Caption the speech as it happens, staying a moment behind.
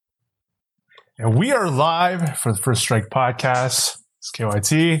And we are live for the First Strike podcast. It's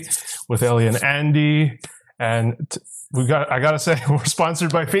KYT with Elliot and Andy. And I gotta say, we're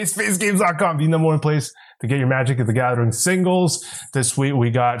sponsored by FaceToFaceGames.com, the number one place to get your Magic of the Gathering singles. This week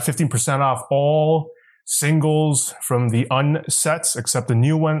we got 15% off all singles from the unsets, except the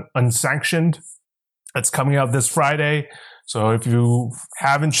new one, Unsanctioned. That's coming out this Friday. So if you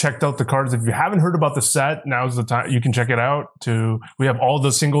haven't checked out the cards, if you haven't heard about the set, now's the time you can check it out. We have all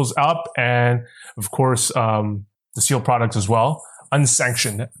the singles up, and of course the sealed products as well.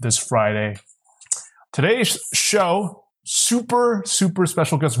 Unsanctioned this Friday. Today's show, super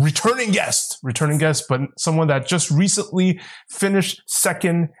special guest, returning guest, but someone that just recently finished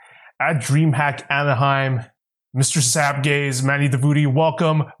second at DreamHack Anaheim, Mr. Sapgaze, Manny Davuti.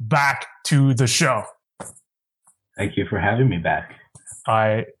 Welcome back to the show. Thank you for having me back.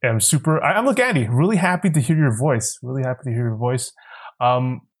 I'm like Andy, really happy to hear your voice.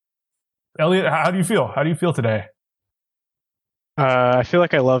 Elliot, how do you feel? How do you feel today? I feel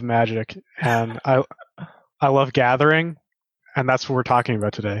like I love Magic, and I love Gathering, and that's what we're talking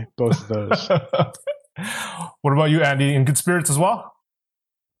about today, both of those. What about you, Andy? In good spirits as well?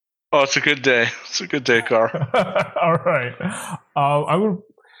 Oh, it's a good day. It's a good day, Carl. All right.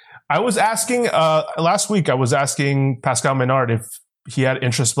 I was asking last week. I was asking Pascal Menard if he had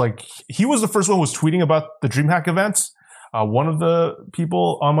interest. Like, he was the first one who was tweeting about the DreamHack events. One of the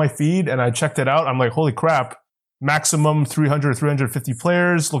people on my feed, and I checked it out. I'm like, holy crap! Maximum 300, 350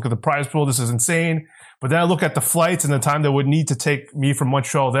 players. Look at the prize pool. This is insane. But then I look at the flights and the time that would need to take me from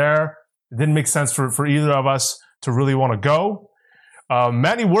Montreal there. It didn't make sense for either of us to really want to go.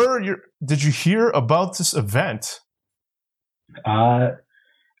 Manny, did you hear about this event?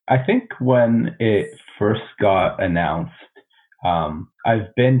 I think when it first got announced,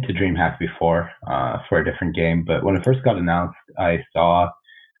 I've been to DreamHack before for a different game, but when it first got announced, I saw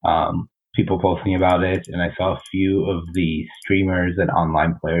people posting about it, and I saw a few of the streamers and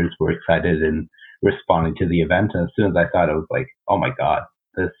online players were excited and responding to the event. And as soon as I saw it, I was like, oh my god,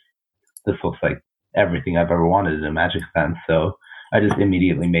 this looks like everything I've ever wanted in a Magic event. So I just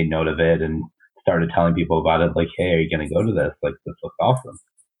immediately made note of it and started telling people about it, like, hey, are you going to go to this? Like, this looks awesome.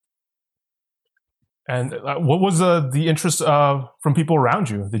 And what was the interest from people around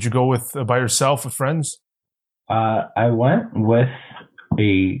you? Did you go by yourself, with friends? I went with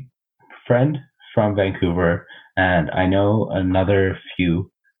a friend from Vancouver, and I know another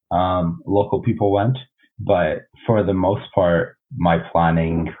few local people went. But for the most part, my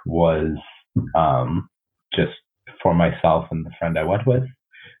planning was just for myself and the friend I went with.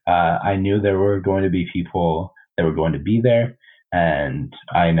 I knew there were going to be people that were going to be there, and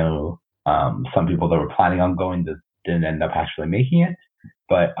I know some people that were planning on going that didn't end up actually making it,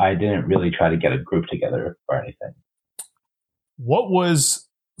 but I didn't really try to get a group together or anything.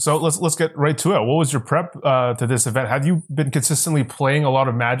 So let's get right to it. What was your prep to this event? Have you been consistently playing a lot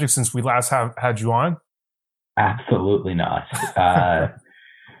of Magic since we last had you on? Absolutely not. The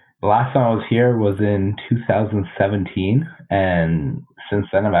last time I was here was in 2017, and since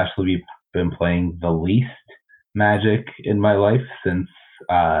then I've actually been playing the least Magic in my life since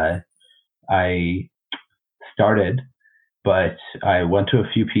I started, but I went to a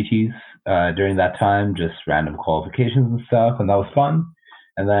few PTs during that time, just random qualifications and stuff, and that was fun.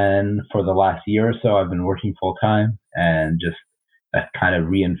 And then for the last year or so, I've been working full time, and just that kind of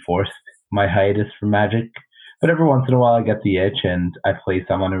reinforced my hiatus from Magic. But every once in a while, I get the itch, and I play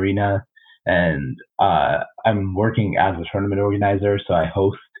some on Arena, and I'm working as a tournament organizer, so I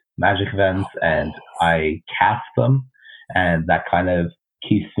host Magic events and I cast them, and that kind of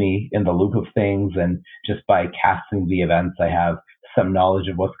keeps me in the loop of things. And just by casting the events, I have some knowledge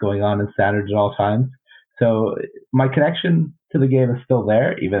of what's going on in Standard at all times. So my connection to the game is still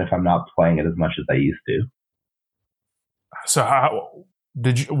there, even if I'm not playing it as much as I used to. So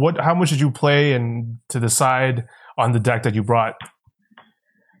how much did you play, and to decide on the deck that you brought?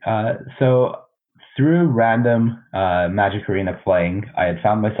 So through random Magic Arena playing, I had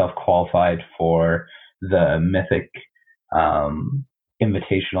found myself qualified for the Mythic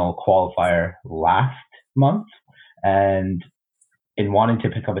Invitational qualifier last month, and in wanting to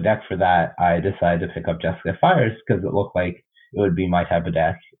pick up a deck for that, I decided to pick up Jeskai Fires because it looked like it would be my type of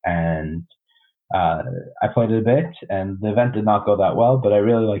deck. And I played it a bit, and the event did not go that well, but I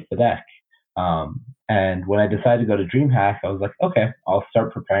really liked the deck. And when I decided to go to DreamHack, I was like, okay, I'll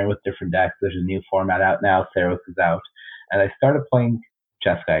start preparing with different decks. There's a new format out now. Theros is out. And I started playing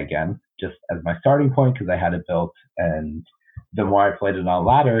Jeskai again, just as my starting point because I had it built. And the more I played it on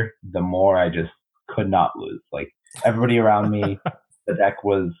ladder, the more I just could not lose. Like, everybody around me, the deck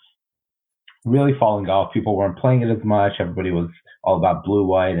was really falling off. People weren't playing it as much. Everybody was all about blue,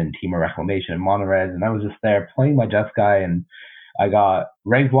 white, and Team of Reclamation and mono red. And I was just there playing my Jeskai, and I got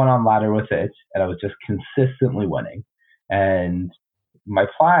ranked 1 on ladder with it, and I was just consistently winning. And my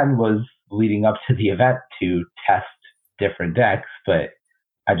plan was leading up to the event to test different decks, but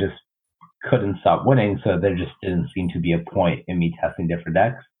I just couldn't stop winning, so there just didn't seem to be a point in me testing different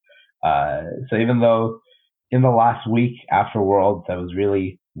decks. So even though in the last week after Worlds, I was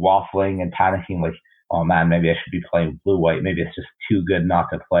really waffling and panicking, like, oh man, maybe I should be playing blue-white. Maybe it's just too good not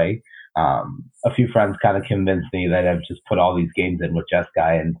to play. A few friends kind of convinced me that I've just put all these games in with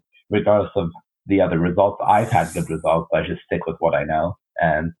Jeskai, and regardless of the other results, I've had good results. I just stick with what I know,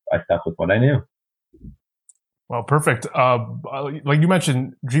 and I stuck with what I knew. Well, perfect. Like you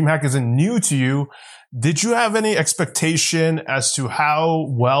mentioned, DreamHack isn't new to you. Did you have any expectation as to how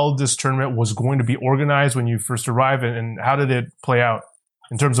well this tournament was going to be organized when you first arrived, and how did it play out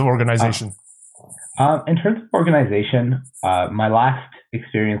in terms of organization? In terms of organization, my last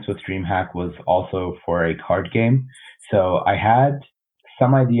experience with DreamHack was also for a card game. So I had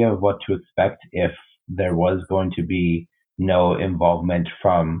some idea of what to expect if there was going to be no involvement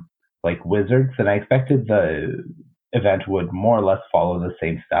from like Wizards, and I expected the event would more or less follow the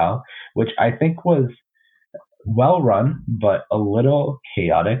same style, which I think was well run, but a little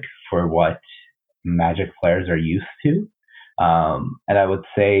chaotic for what Magic players are used to. And I would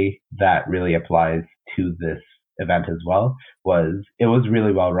say that really applies to this event as well. It was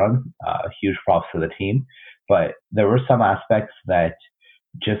really well run. Huge props to the team, but there were some aspects that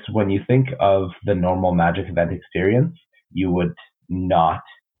just when you think of the normal Magic event experience, you would not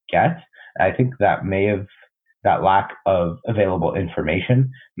get. I think that lack of available information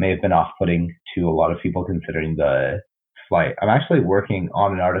may have been off-putting to a lot of people considering the flight. I'm actually working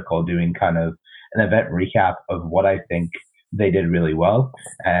on an article doing kind of an event recap of what I think they did really well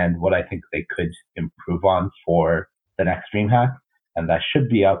and what I think they could improve on for the next DreamHack, and that should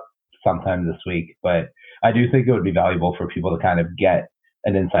be up sometime this week. But I do think it would be valuable for people to kind of get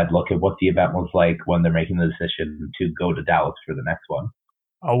an inside look at what the event was like when they're making the decision to go to Dallas for the next one.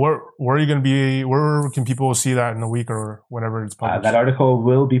 Where are you going to be? Where can people see that in a week or whenever it's published? That article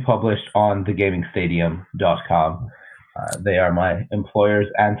will be published on thegamingstadium.com. They are my employers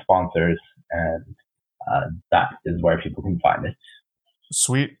and sponsors, and that is where people can find it.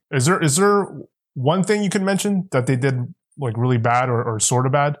 Sweet. Is there one thing you could mention that they did like really bad or sort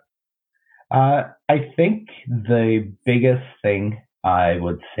of bad? I think the biggest thing I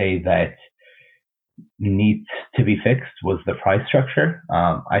would say that needs to be fixed was the price structure.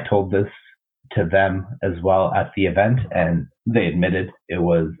 I told this to them as well at the event, and they admitted it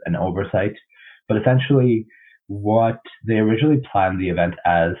was an oversight. But essentially, what they originally planned the event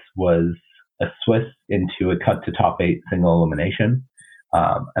as was a Swiss into a cut to top 8 single elimination,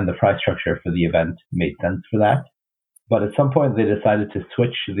 and the price structure for the event made sense for that. But at some point, they decided to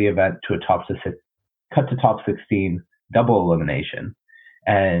switch the event to a cut to top 16 double elimination.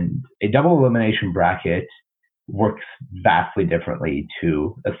 And a double elimination bracket works vastly differently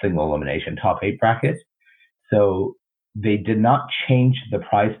to a single elimination top 8 bracket. So they did not change the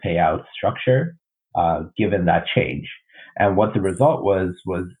prize payout structure given that change. And what the result was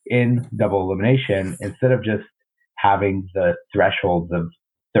in double elimination, instead of just having the thresholds of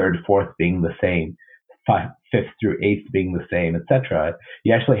 3rd, 4th being the same, 5th through 8th being the same, etc.,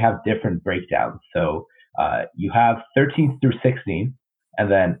 you actually have different breakdowns. So you have 13th through 16, and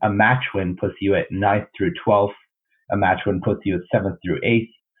then a match win puts you at 9th through 12th, a match win puts you at 7th through 8th,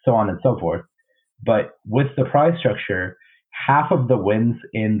 so on and so forth. But with the prize structure, half of the wins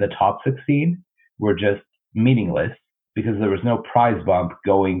in the top 16 were just meaningless because there was no prize bump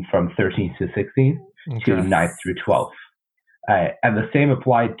going from 13th to 16th to 9th through 12th. And the same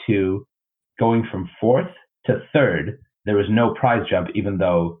applied to going from 4th to 3rd. There was no prize jump, even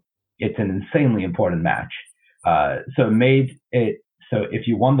though it's an insanely important match. So it made it so if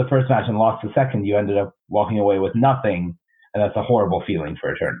you won the first match and lost the second, you ended up walking away with nothing, and that's a horrible feeling for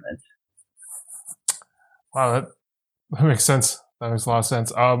a tournament. Wow, that makes sense. That makes a lot of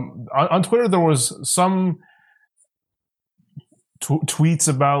sense. On Twitter, there was some tweets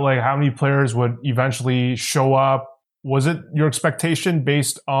about like how many players would eventually show up. Was it your expectation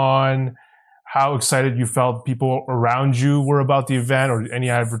based on how excited you felt people around you were about the event, or any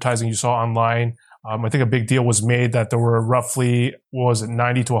advertising you saw online? I think a big deal was made that there were roughly,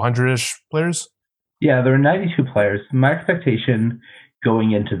 90 to 100-ish players? Yeah, there were 92 players. My expectation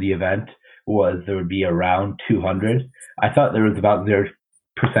going into the event was there would be around 200. I thought there was about 0%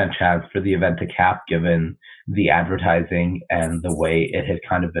 chance for the event to cap given the advertising and the way it had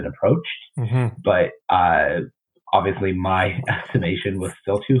kind of been approached. Mm-hmm. But obviously my estimation was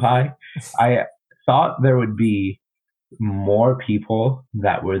still too high. I thought there would be more people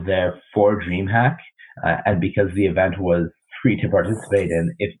that were there for DreamHack, and because the event was free to participate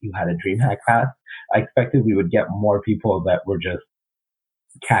in, if you had a DreamHack pass, I expected we would get more people that were just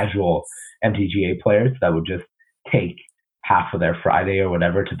casual MTGA players that would just take half of their Friday or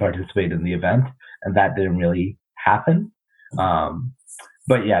whatever to participate in the event, and that didn't really happen.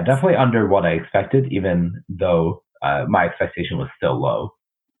 But yeah, definitely under what I expected, even though my expectation was still low.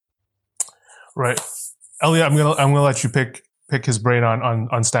 Right, Elliot, I'm gonna let you pick his brain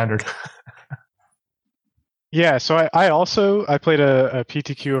on standard. Yeah, so I played a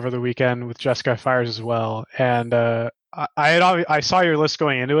PTQ over the weekend with Jeskai Fires as well, and I saw your list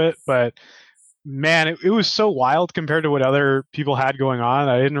going into it, but man, it was so wild compared to what other people had going on.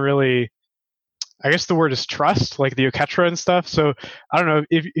 I didn't really, I guess the word is trust, like the Oketra and stuff. So I don't know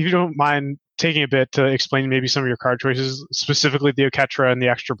if you don't mind taking a bit to explain maybe some of your card choices, specifically the Oketra and the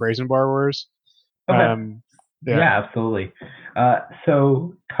extra Brazen Borrowers. Okay. Yeah, absolutely.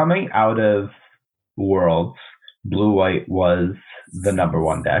 So coming out of Worlds, Blue-White was the number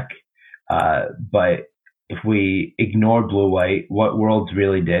one deck. But if we ignore Blue-White, what Worlds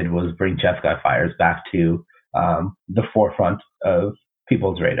really did was bring Jeskai Fires back to the forefront of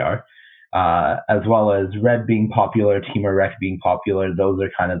people's radar. As well as Red being popular, Temur Rec being popular. Those are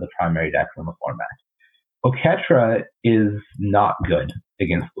kind of the primary decks in the format. Oketra is not good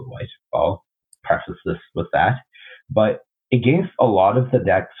against Blue-White. I'll preface this with that. But against a lot of the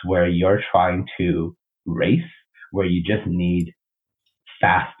decks where you're trying to race, where you just need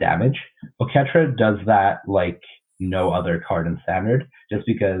fast damage, Oketra does that like no other card in Standard, just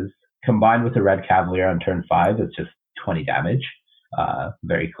because combined with the Red Cavalier on turn 5, it's just 20 damage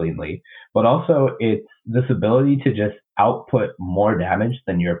very cleanly. But also it's this ability to just output more damage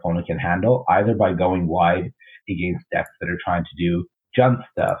than your opponent can handle, either by going wide against decks that are trying to do Jund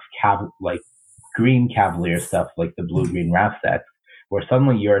stuff, like green Cavalier stuff, like the blue-green Wrath sets, where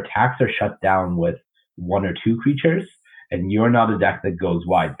suddenly your attacks are shut down with 1 or 2 creatures, and you're not a deck that goes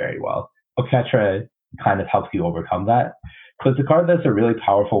wide very well. Oketra kind of helps you overcome that. So it's a card that's a really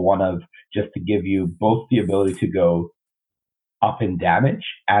powerful one of just to give you both the ability to go up in damage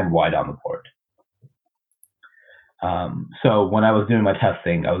and wide on the board. So when I was doing my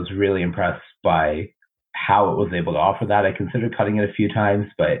testing, I was really impressed by how it was able to offer that. I considered cutting it a few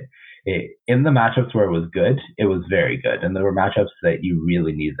times, but in the matchups where it was good, it was very good. And there were matchups that you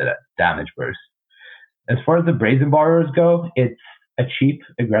really needed that damage burst. As far as the Brazen Borrowers go, it's a cheap,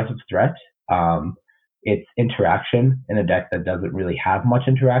 aggressive threat. It's interaction in a deck that doesn't really have much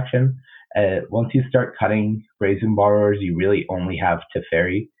interaction. Once you start cutting Brazen Borrowers, you really only have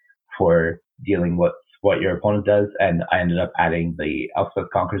Teferi for dealing with what your opponent does. And I ended up adding the Elspeth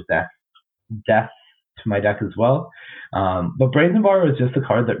Conqueror's Death to my deck as well. But Brazen Borrower is just a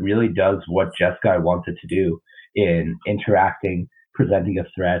card that really does what Jeskai wants it to do in interacting, presenting a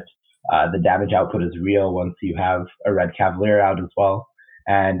threat. The damage output is real once you have a Red Cavalier out as well.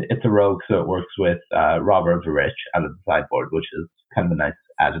 And it's a rogue, so it works with Robber of the Rich out of the sideboard, which is kind of a nice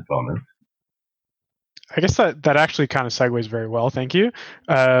added bonus. I guess that actually kind of segues very well. Thank you.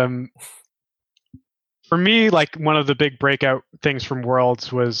 For me, like one of the big breakout things from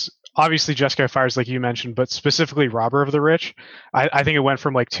Worlds was obviously Jeskai Fires, like you mentioned, but specifically Robber of the Rich. I think it went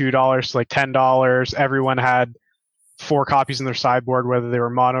from like $2 to like $10. Everyone had 4 copies in their sideboard, whether they were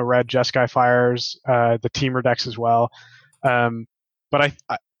mono red Jeskai Fires, the Temur decks as well. But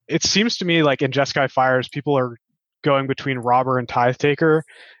it seems to me like in Jeskai Fires, people are going between Robber and Tithe Taker,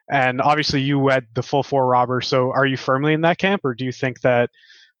 and obviously you had the full 4 Robber. So are you firmly in that camp, or do you think that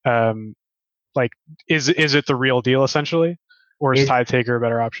like is it the real deal essentially, or is Tithe Taker a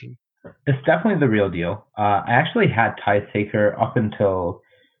better option? It's definitely the real deal. I actually had Tithe Taker up until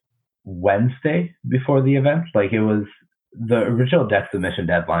Wednesday before the event. Like, it was the original deck submission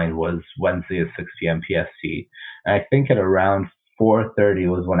deadline was Wednesday at 6 p.m. PST. And I think at around 4:30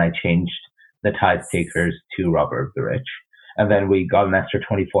 was when I changed the Tithe Takers to Robber of the Rich. And then we got an extra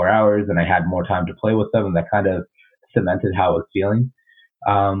 24 hours and I had more time to play with them, and that kind of cemented how I was feeling.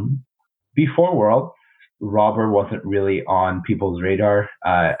 Before Worlds, Robber wasn't really on people's radar.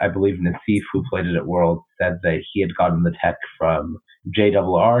 I believe Nassif, who played it at Worlds, said that he had gotten the tech from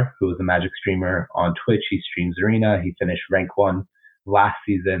JRR, who was a Magic streamer on Twitch. He streams Arena. He finished rank 1 last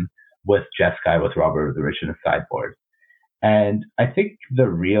season with Jeskai with Robber of the Rich in his sideboard. And I think the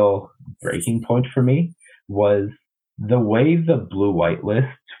real breaking point for me was the way the blue-white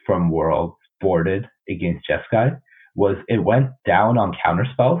list from Worlds boarded against Jeskai was it went down on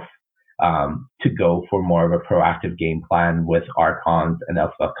counterspells to go for more of a proactive game plan with Archons and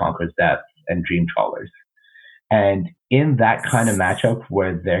Elspeth Conqueror's Death and Dream Trawlers. And in that kind of matchup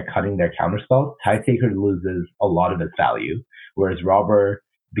where they're cutting their counterspells, Tidetaker loses a lot of its value. Whereas Robber,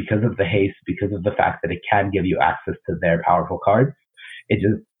 because of the haste, because of the fact that it can give you access to their powerful cards, it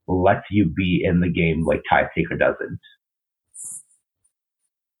just lets you be in the game like Tidetaker doesn't.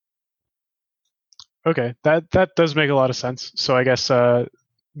 Okay, that does make a lot of sense. So I guess the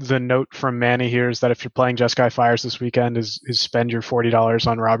note from Manny here is that if you're playing Jeskai Fires this weekend, is spend your $40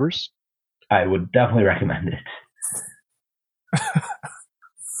 on Robbers. I would definitely recommend it.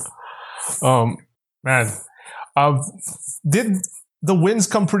 Man, did the wins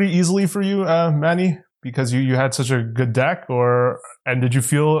come pretty easily for you, Manny? Because you had such a good deck, and did you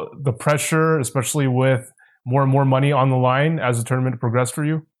feel the pressure, especially with more and more money on the line as the tournament progressed for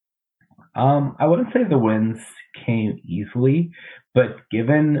you? I wouldn't say the wins came easily, but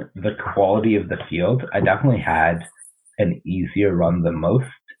given the quality of the field, I definitely had an easier run than most.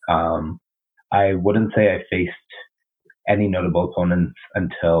 I wouldn't say I faced any notable opponents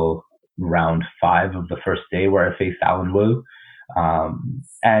until round 5 of the first day, where I faced Alan Wu.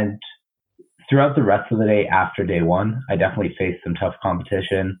 And throughout the rest of the day after day 1, I definitely faced some tough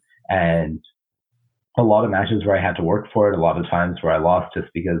competition and a lot of matches where I had to work for it, a lot of times where I lost just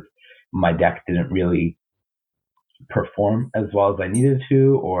because my deck didn't really perform as well as I needed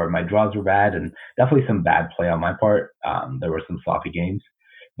to, or my draws were bad, and definitely some bad play on my part. There were some sloppy games.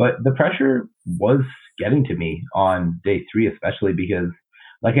 But the pressure was getting to me on day 3, especially because,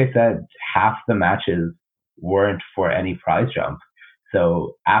 like I said, half the matches weren't for any prize jump.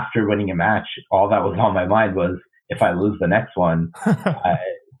 So after winning a match, all that was on my mind was, if I lose the next one,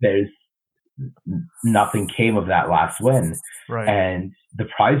 there's nothing came of that last win. Right. And the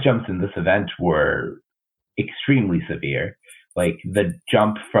prize jumps in this event were extremely severe. Like, the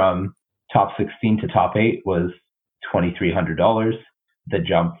jump from top 16 to top 8 was $2,300. The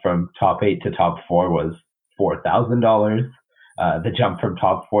jump from top 8 to top 4 was $4,000. The jump from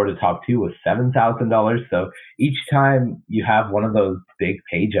top 4 to top 2 was $7,000. So each time you have one of those big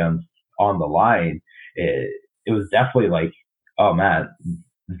pay jumps on the line, it was definitely like, oh man,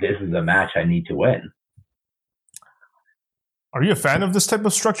 this is a match I need to win. Are you a fan of this type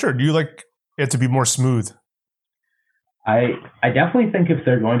of structure? Or do you like it to be more smooth? I definitely think if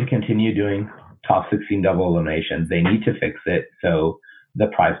they're going to continue doing top 16 double eliminations, they need to fix it so the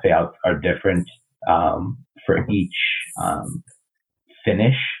prize payouts are different for each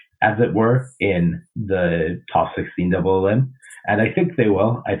finish, as it were, in the top 16 double elim. And I think they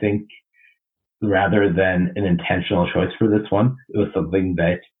will. I think rather than an intentional choice for this one, it was something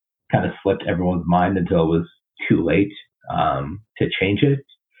that kind of slipped everyone's mind until it was too late to change it.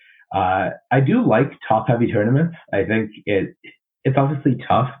 I do like top-heavy tournaments. I think it's obviously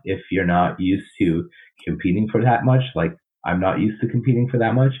tough if you're not used to competing for that much. Like, I'm not used to competing for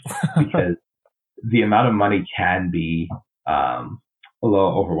that much because the amount of money can be a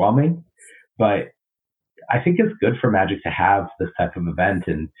little overwhelming. But I think it's good for Magic to have this type of event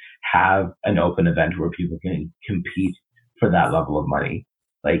and have an open event where people can compete for that level of money.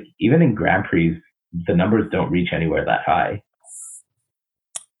 Like, even in Grand Prix, the numbers don't reach anywhere that high.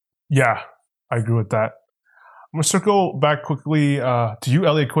 Yeah, I agree with that. I'm going to circle back quickly to you,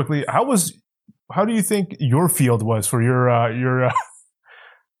 Elliot, quickly. How do you think your field was for your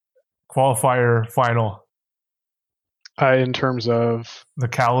qualifier final? In terms of the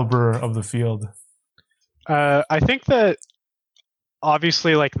caliber of the field? I think that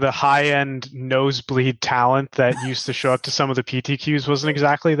obviously, like, the high-end nosebleed talent that used to show up to some of the PTQs wasn't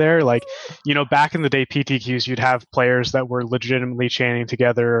exactly there. Like, you know, back in the day, PTQs, you'd have players that were legitimately chaining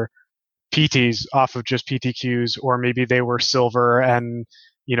together PTs off of just PTQs, or maybe they were silver and,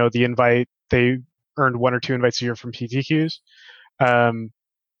 you know, they earned 1 or 2 invites a year from PTQs.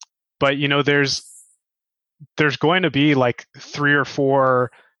 But, you know, there's going to be like 3 or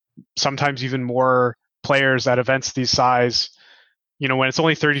 4, sometimes even more players at events these size. You know, when it's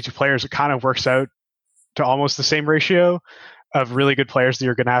only 32 players, it kind of works out to almost the same ratio of really good players that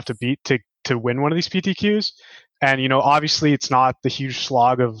you're going to have to beat to win one of these PTQs. And, you know, obviously it's not the huge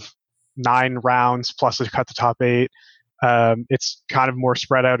slog of 9 rounds plus a cut to top 8. It's kind of more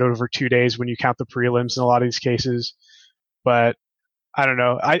spread out over 2 days when you count the prelims in a lot of these cases. But I don't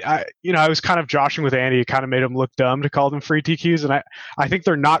know. I was kind of joshing with Andy. It kind of made him look dumb to call them free TQs, and I think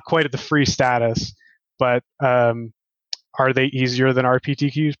they're not quite at the free status. But are they easier than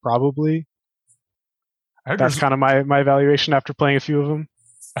RPTQs? Probably. That's kind of my evaluation after playing a few of them.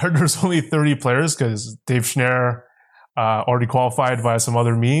 I heard there's only 30 players because Dave Schneider already qualified via some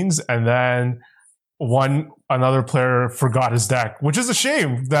other means, and then another player forgot his deck, which is a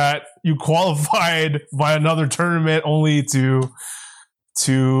shame that you qualified by another tournament only to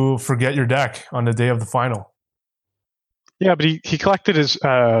forget your deck on the day of the final. Yeah, but he collected his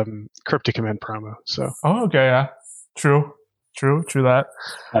Cryptic Command promo. So. Oh, okay, yeah, true that.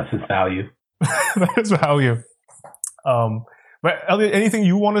 That's his value. That is value. But Elliot, anything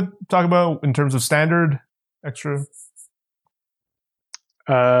you want to talk about in terms of standard extra?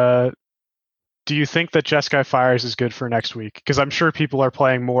 Do you think that Jeskai Fires is good for next week? Because I'm sure people are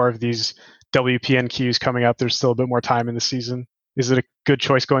playing more of these WPNQs coming up. There's still a bit more time in the season. Is it a good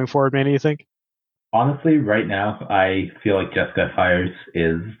choice going forward, Manny, you think? Honestly, right now, I feel like Jeskai Fires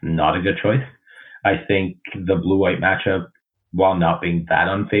is not a good choice. I think the blue-white matchup, while not being that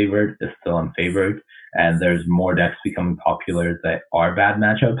unfavored, is still unfavored. And there's more decks becoming popular that are bad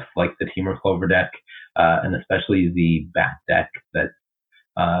matchups, like the Temur Clover deck, and especially the Bat deck that's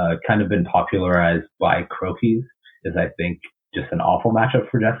kind of been popularized by Croakies, is I think just an awful matchup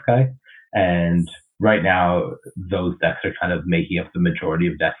for Jeskai. And right now, those decks are kind of making up the majority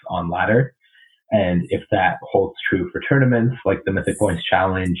of decks on ladder. And if that holds true for tournaments like the Mythic Points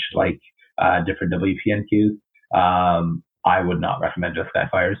Challenge, like different WPNQs, I would not recommend Jeskai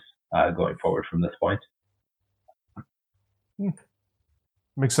Fires going forward from this point.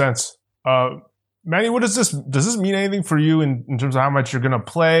 Makes sense. Manny, what does this mean anything for you in terms of how much you're going to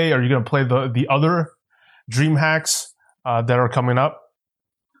play? Are you going to play the other dream hacks that are coming up?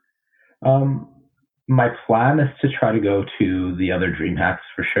 My plan is to try to go to the other dream hacks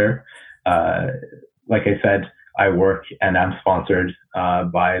for sure. Like I said, I work and I'm sponsored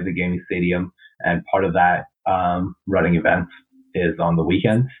by the Gaming Stadium, and part of that running events is on the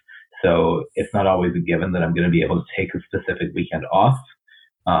weekends. So it's not always a given that I'm going to be able to take a specific weekend off.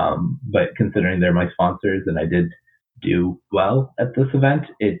 But considering they're my sponsors and I did do well at this event,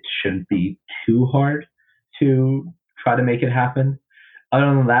 it shouldn't be too hard to try to make it happen. Other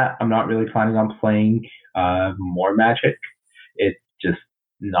than that, I'm not really planning on playing more Magic. It's just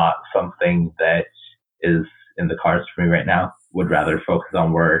not something that is in the cards for me right now. Would rather focus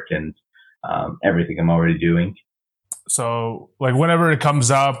on work and everything I'm already doing. So, like, whenever it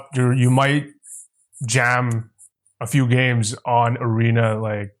comes up, you might jam a few games on Arena.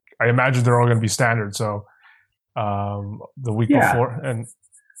 Like, I imagine they're all going to be standard. So, the week before, and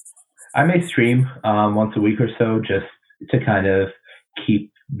I may stream once a week or so just to kind of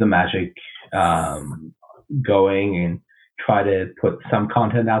keep the Magic going and try to put some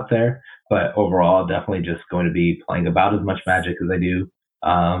content out there. But overall, definitely just going to be playing about as much Magic as I do,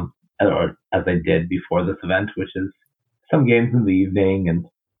 or as I did before this event, which is some games in the evening, and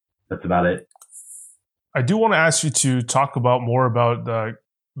that's about it. I do want to ask you to talk about more about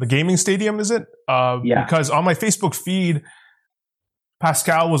the Gaming Stadium, is it? Yeah. Because on my Facebook feed,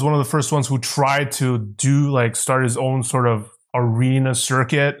 Pascal was one of the first ones who tried to start his own sort of arena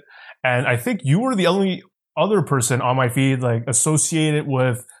circuit. And I think you were the only other person on my feed associated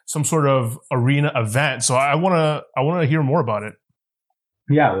with some sort of arena event. So I want to hear more about it.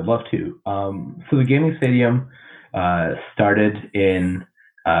 Yeah, I would love to. So the Gaming Stadium started in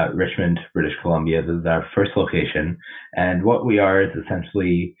Richmond, British Columbia. This is our first location. And what we are is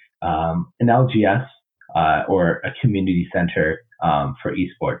essentially an LGS or a community center for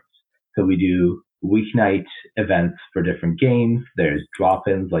esports. So we do weeknight events for different games. There's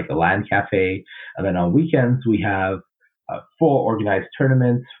drop-ins like a LAN cafe. And then on weekends, we have full organized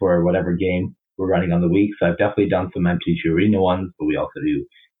tournaments for whatever game we're running on the week. So I've definitely done some MTG Arena ones, but we also do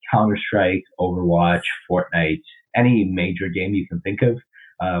Counter-Strike, Overwatch, Fortnite, any major game you can think of.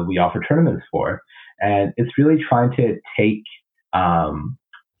 We offer tournaments for. And it's really trying to take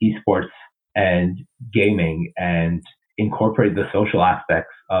esports and gaming and incorporate the social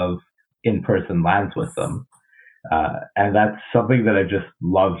aspects of in-person LANs with them. And that's something that I've just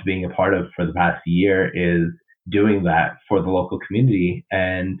loved being a part of for the past year, is doing that for the local community.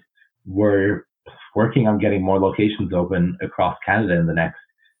 And we're working on getting more locations open across Canada in the next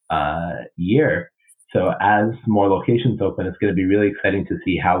year. So as more locations open, it's going to be really exciting to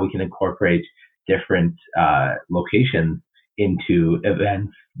see how we can incorporate different locations into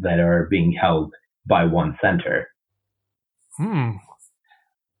events that are being held by one center.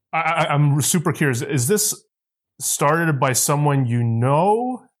 I'm super curious. Is this started by someone you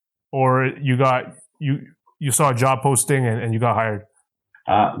know, or you saw a job posting and you got hired?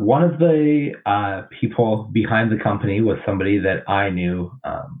 One of the people behind the company was somebody that I knew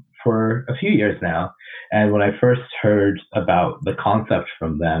for a few years now. And when I first heard about the concept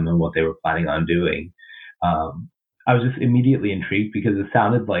from them and what they were planning on doing, I was just immediately intrigued, because it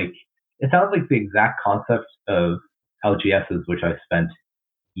sounded like the exact concept of LGSs, which I spent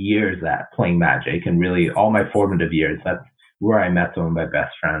years at playing Magic, and really all my formative years. That's where I met some of my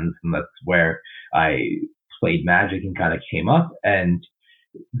best friends, and that's where I played Magic and kind of came up. And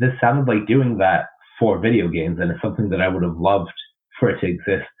this sounded like doing that for video games, and it's something that I would have loved for it to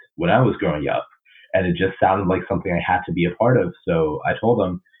exist when I was growing up. And it just sounded like something I had to be a part of. So I told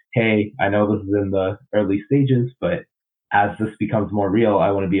them, hey, I know this is in the early stages, but as this becomes more real,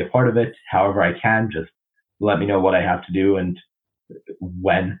 I want to be a part of it. However I can, just let me know what I have to do and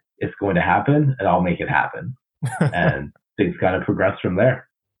when it's going to happen, and I'll make it happen. And things kind of progress from there.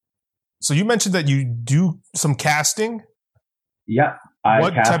 So you mentioned that you do some casting? Yeah.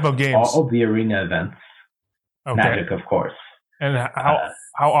 What type of games? All of the arena events. Okay. Magic, of course. And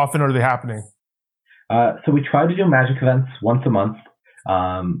how often are they happening? So we try to do Magic events once a month.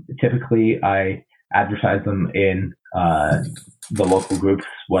 Typically, I advertise them in the local groups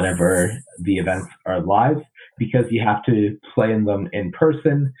whenever the events are live, because you have to play in them in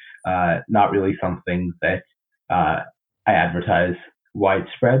person. Not really something that I advertise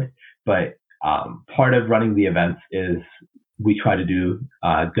widespread, but part of running the events is we try to do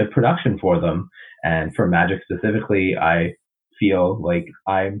good production for them. And for Magic specifically, I feel like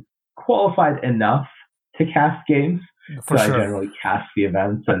I'm qualified enough to cast games. So I generally cast the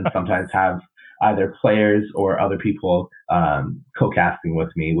events and sometimes have either players or other people co-casting with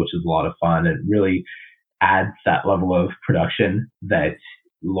me, which is a lot of fun and really adds that level of production that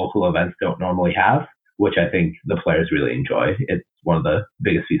local events don't normally have, which I think the players really enjoy. It's one of the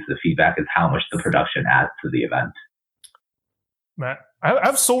biggest pieces of feedback is how much the production adds to the event. Matt, I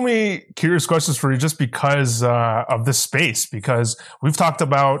have so many curious questions for you just because of this space, because we've talked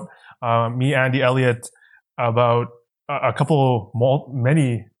about me, Andy, Elliot, about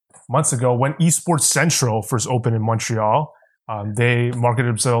many months ago when Esports Central first opened in Montreal. They marketed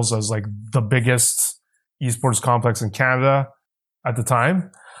themselves as like the biggest esports complex in Canada at the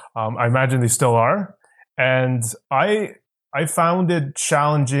time. I imagine they still are. And I found it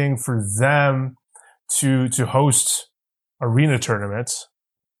challenging for them to host arena tournaments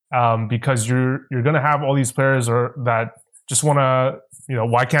because you're going to have all these players that just want to,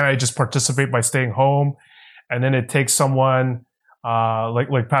 why can't I just participate by staying home? And then it takes someone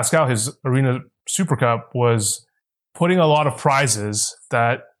like Pascal, his Arena Super Cup was putting a lot of prizes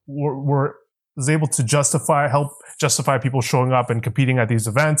that was able to help justify people showing up and competing at these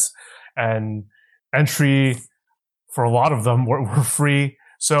events, and entry for a lot of them were free.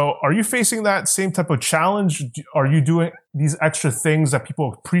 So are you facing that same type of challenge? Are you doing these extra things that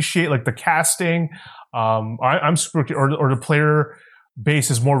people appreciate, like the casting? I'm super, or the player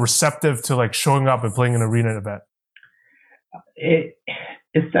base is more receptive to like showing up and playing an arena event?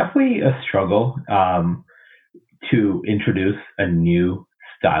 It's definitely a struggle to introduce a new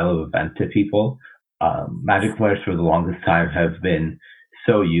style of event to people. Magic players for the longest time have been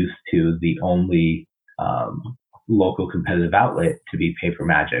so used to the only local competitive outlet to be paper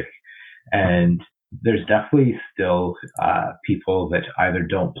Magic. And there's definitely still people that either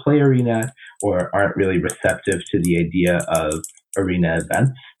don't play arena or aren't really receptive to the idea of arena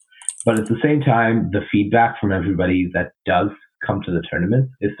events. But at the same time, the feedback from everybody that does come to the tournament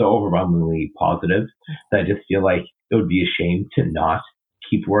is so overwhelmingly positive that I just feel like it would be a shame to not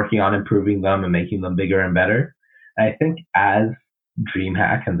keep working on improving them and making them bigger and better. And I think as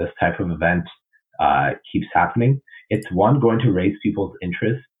DreamHack and this type of event keeps happening, it's one, going to raise people's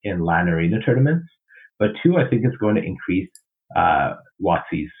interest in LAN arena tournaments, but two, I think it's going to increase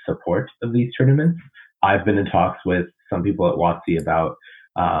WotC's support of these tournaments. I've been in talks with some people at WotC about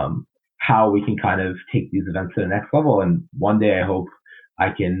how we can kind of take these events to the next level. And one day I hope I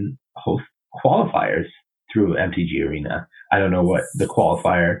can host qualifiers through MTG Arena. I don't know what the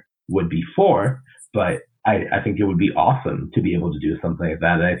qualifier would be for, but I think it would be awesome to be able to do something like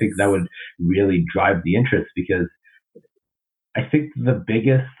that. And I think that would really drive the interest, because I think the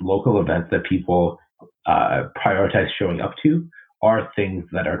biggest local events that people prioritize showing up to are things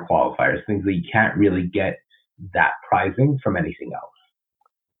that are qualifiers, things that you can't really get that prizing from anything else.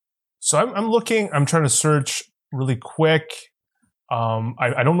 So I'm trying to search really quick.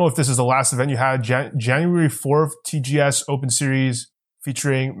 I don't know if this is the last event you had. January 4th, TGS Open Series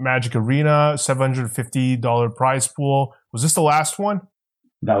featuring Magic Arena, $750 prize pool. Was this the last one?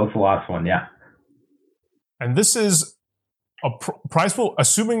 That was the last one, yeah. And this is a prize pool,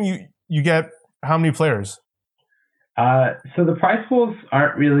 assuming you get how many players? So the prize pools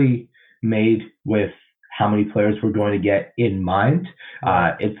aren't really made with how many players we're going to get in mind.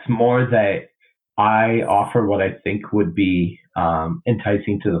 It's more that I offer what I think would be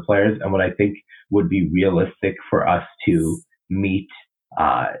enticing to the players and what I think would be realistic for us to meet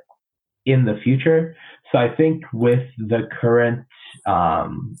in the future. So I think with the current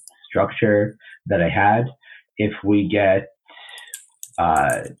structure that I had, if we get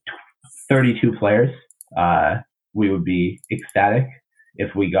 32 players, we would be ecstatic.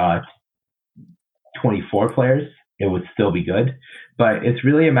 If we got 24 players, it would still be good. But it's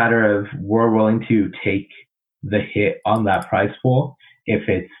really a matter of we're willing to take the hit on that prize pool if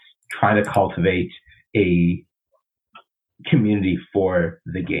it's trying to cultivate a community for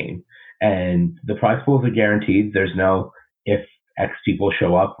the game. And the prize pools are guaranteed. There's no, if X people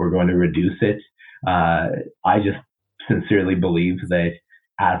show up, we're going to reduce it. I just sincerely believe that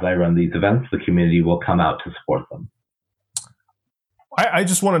as I run these events, the community will come out to support them. I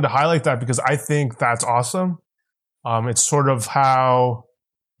just wanted to highlight that because I think that's awesome. It's sort of how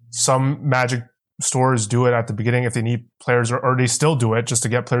some Magic stores do it at the beginning if they need players, or they still do it just to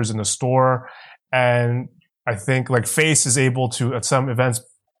get players in the store. And I think like FaZe is able to, at some events,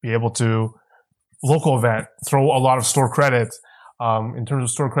 be able to, local event, throw a lot of store credit. In terms of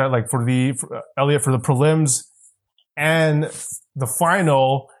store credit, like for Elliot, for the prelims and the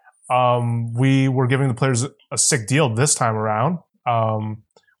final, we were giving the players a sick deal this time around,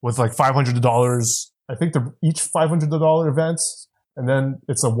 with like $500. I think they're each $500 events, and then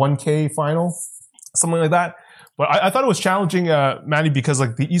it's a 1K final, something like that. But I thought it was challenging, Manny, because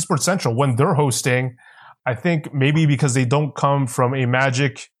like the Esports Central, when they're hosting, I think maybe because they don't come from a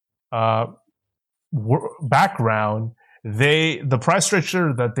Magic background, the price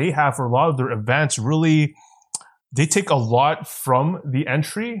structure that they have for a lot of their events really, they take a lot from the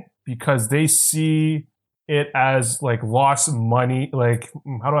entry because they see it as like lost money. Like,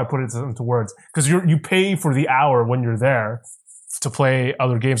 how do I put it into words? Because you pay for the hour when you're there to play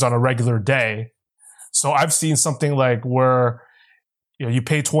other games on a regular day. So I've seen something like where, you know, you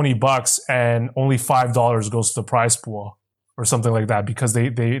pay $20 and only $5 goes to the prize pool or something like that because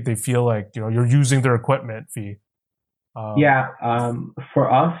they feel like, you know, you're using their equipment fee.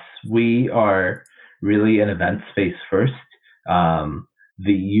 For us, we are really an event space first.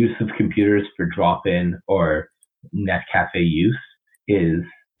 The use of computers for drop-in or net cafe use is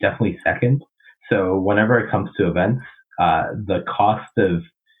definitely second. So whenever it comes to events, the cost of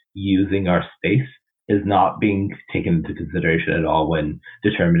using our space is not being taken into consideration at all when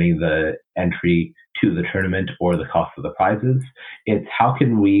determining the entry to the tournament or the cost of the prizes. It's how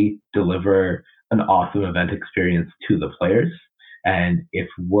can we deliver an awesome event experience to the players. And if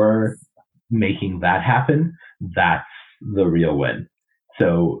we're making that happen, that's the real win.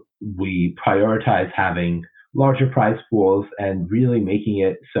 So we prioritize having larger prize pools and really making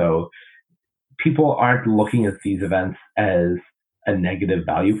it so people aren't looking at these events as a negative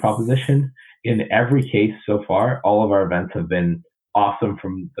value proposition. In every case so far, all of our events have been awesome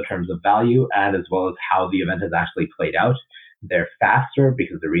from the terms of value and as well as how the event has actually played out. They're faster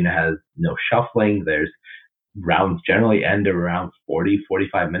because the arena has no shuffling. There's rounds generally end around 40,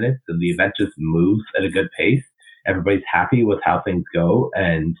 45 minutes, and the event just moves at a good pace. Everybody's happy with how things go,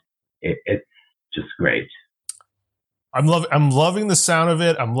 and it's just great. I'm loving the sound of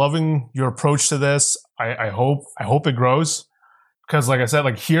it. I'm loving your approach to this. I hope it grows because, like I said,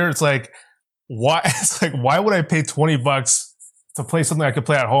 like here it's like why would I pay $20 to play something I could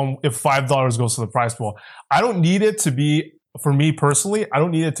play at home if $5 goes to the prize pool? I don't need it to be, for me personally, I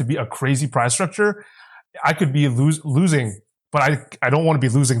don't need it to be a crazy prize structure. I could be losing, but I don't want to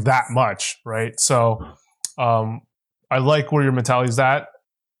be losing that much, right? So I like where your mentality is at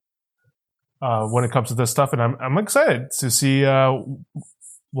when it comes to this stuff, and I'm excited to see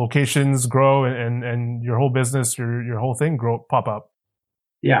locations grow and your whole business, your whole thing pop up.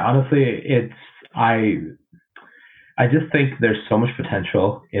 Yeah, honestly, I just think there's so much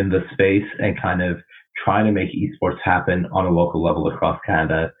potential in the space and kind of trying to make esports happen on a local level across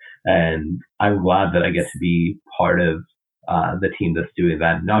Canada. And I'm glad that I get to be part of the team that's doing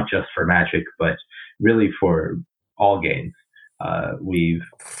that, not just for Magic, but really for all games. We've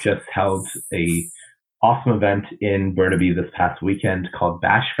just held a awesome event in Burnaby this past weekend called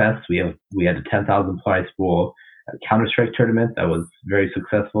Bash Fest. We had a 10,000 prize pool Counter-Strike tournament that was very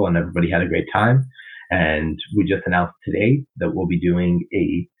successful and everybody had a great time. And we just announced today that we'll be doing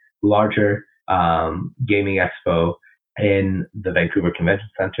a larger gaming expo in the Vancouver Convention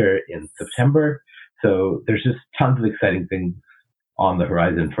Center in September. So there's just tons of exciting things on the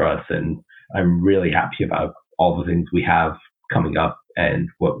horizon for us. And I'm really happy about all the things we have coming up and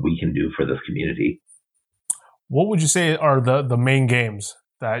what we can do for this community. What would you say are the main games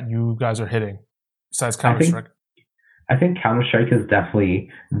that you guys are hitting besides Counter-Strike? I think Counter-Strike is definitely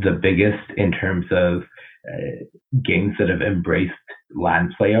the biggest in terms of games that have embraced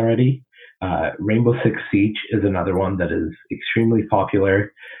LAN play already. Rainbow Six Siege is another one that is extremely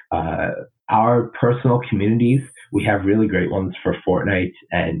popular. Our personal communities, we have really great ones for Fortnite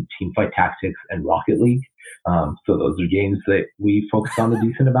and Teamfight Tactics and Rocket League. So those are games that we focus on a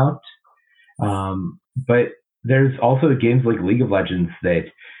decent amount. But there's also games like League of Legends that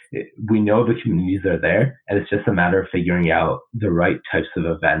we know the communities are there, and it's just a matter of figuring out the right types of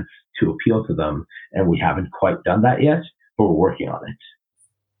events to appeal to them. And we haven't quite done that yet, but we're working on it.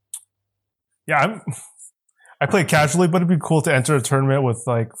 Yeah, I play casually, but it'd be cool to enter a tournament with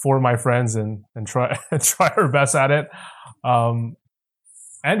like 4 of my friends and try our best at it.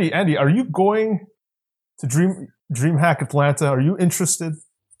 Andy, are you going to DreamHack Atlanta? Are you interested?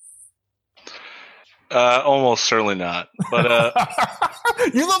 Almost certainly not. But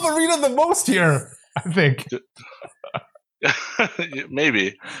you love Arena the most here, I think.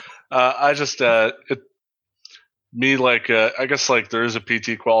 Maybe. I just I guess like there is a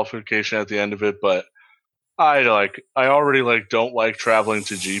PT qualification at the end of it, but I already don't like traveling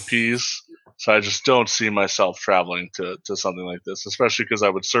to GPs, so I just don't see myself traveling to something like this, especially because I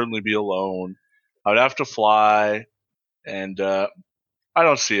would certainly be alone. I would have to fly, and I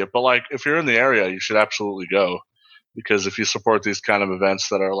don't see it. But like, if you're in the area, you should absolutely go, because if you support these kind of events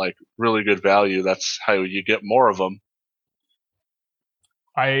that are like really good value, that's how you get more of them.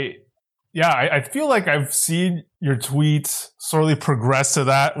 I feel like I've seen your tweets slowly progress to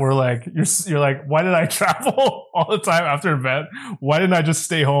that, where like you're like, why did I travel all the time after an event? Why didn't I just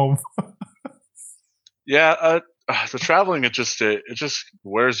stay home? Yeah, the traveling it just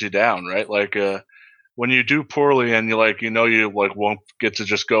wears you down, right? Like when you do poorly and you won't get to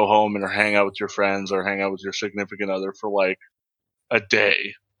just go home and hang out with your friends or hang out with your significant other for like a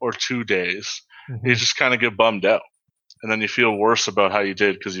day or 2 days, you just kind of get bummed out. And then you feel worse about how you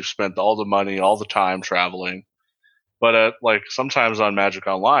did because you've spent all the money, all the time traveling. But like sometimes on Magic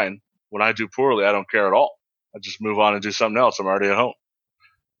Online, when I do poorly, I don't care at all. I just move on and do something else. I'm already at home.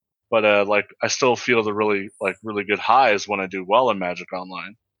 But like I still feel the really good highs when I do well in Magic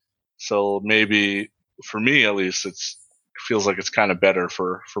Online. So maybe for me at least, it feels like it's kind of better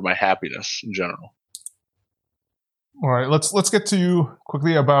for my happiness in general. All right, let's get to you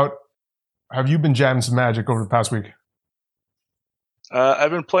quickly about, have you been jamming some Magic over the past week?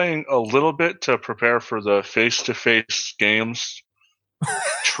 I've been playing a little bit to prepare for the face-to-face games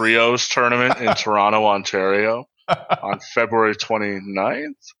trios tournament in Toronto, Ontario on February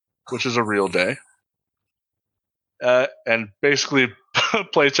 29th, which is a real day. And basically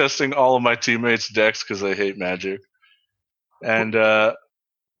playtesting all of my teammates' decks because they hate Magic. And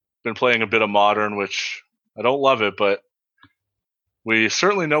been playing a bit of Modern, which I don't love it, but we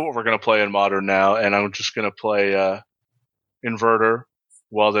certainly know what we're going to play in Modern now, and I'm just going to play Inverter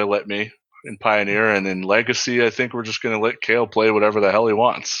while they let me in Pioneer, and in Legacy I think we're just going to let Kale play whatever the hell he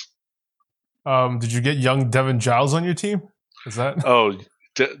wants. Did you get young Devin Giles on your team? Is that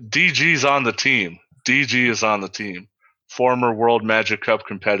DG's on the team. DG is on the team. Former World Magic Cup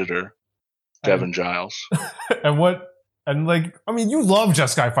competitor Devin Giles. And you love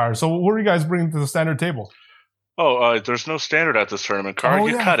Jeskai Fire, so what are you guys bringing to the standard table? There's no standard at this Tournament, Carl.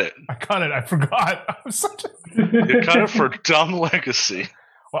 You cut it. I cut it. I forgot. You cut it for dumb Legacy.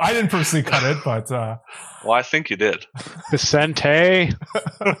 Well, I didn't personally cut it, but well, I think you did. Vicente.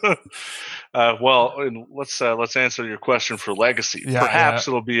 Let's answer your question for Legacy. Yeah, perhaps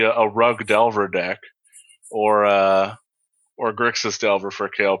it'll be a Rug Delver deck, or Grixis Delver for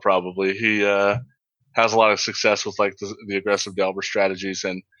Kale. Probably he has a lot of success with like the aggressive Delver strategies,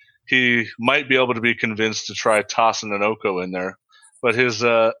 and he might be able to be convinced to try tossing an Oko in there. But his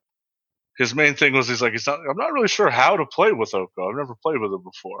main thing was I'm not really sure how to play with Oko. I've never played with it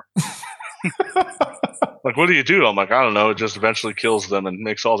before. Like, what do you do? I'm like, I don't know. It just eventually kills them and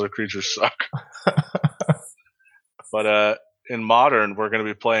makes all their creatures suck. But in Modern, we're going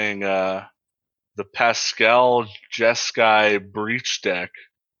to be playing the Pascal Jeskai Breach deck.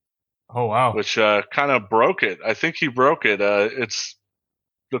 Oh, wow. Which kind of broke it. I think he broke it. It's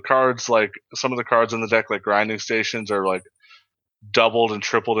the cards, like some of the cards in the deck, like Grinding Stations, are like doubled and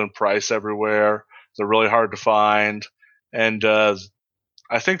tripled in price everywhere. They're really hard to find. And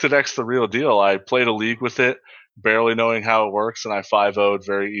I think the deck's the real deal. I played a league with it, barely knowing how it works, and I 5-0'd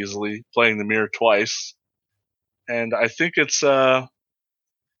very easily, playing the mirror twice. And I think it's gonna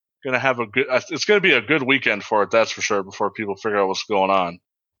be a good weekend for it, that's for sure, before people figure out what's going on.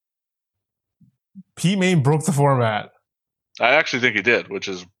 P-Main broke the format. I actually think he did, which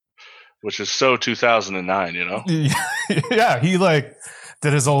is so 2009, you know? Yeah, he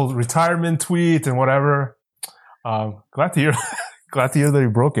did his old retirement tweet and whatever. Glad to hear that he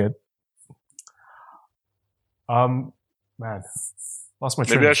broke it. Man, lost my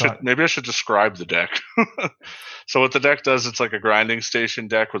train of thought. Maybe I should describe the deck. So what the deck does, it's like a Grinding Station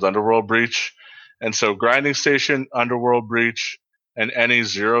deck with Underworld Breach. And so Grinding Station, Underworld Breach, and any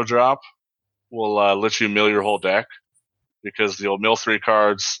 0-drop will let you mill your whole deck, because you'll mill 3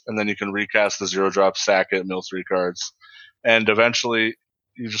 cards, and then you can recast the 0-drop, sack it, mill 3 cards. And eventually,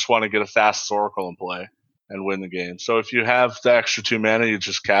 you just want to get a Thassa's Oracle in play and win the game. So if you have the extra 2 mana, you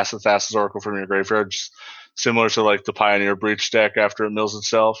just cast a Thassa's Oracle from your graveyard, just similar to like the Pioneer Breach deck after it mills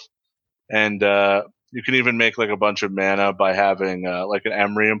itself. And you can even make like a bunch of mana by having like an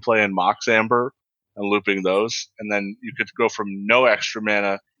Emry in play and Mox Amber and looping those. And then you could go from no extra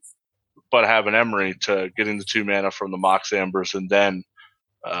mana but have an Emry to getting the 2 mana from the Mox Ambers and then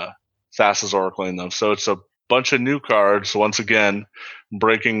Thassa's Oracling them. So it's a bunch of new cards, once again,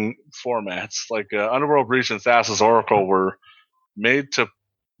 breaking formats. Like Underworld Breach and Thassa's Oracle were made to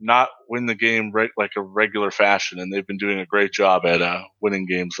not win the game like a regular fashion, and they've been doing a great job at winning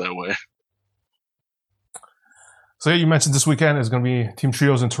games that way. So yeah, you mentioned this weekend is going to be Team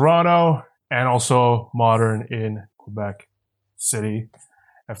Trios in Toronto and also Modern in Quebec City.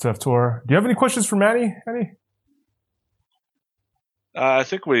 F2F Tour. Do you have any questions for Manny? Any? I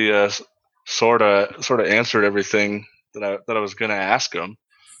think we sort of answered everything that I was going to ask him.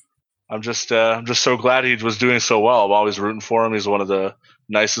 I'm just so glad he was doing so well. I'm always rooting for him. He's one of the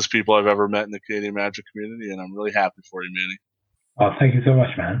nicest people I've ever met in the Canadian Magic community, and I'm really happy for you, Manny. Oh, thank you so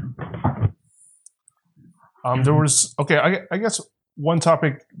much, man. There was I guess one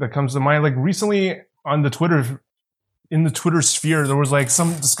topic that comes to mind, like recently on the Twitter, in the Twitter sphere, there was like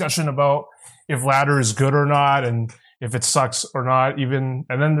some discussion about if ladder is good or not, and if it sucks or not. Even,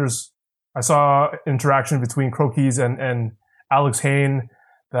 and then I saw interaction between Croquis and Alex Hayne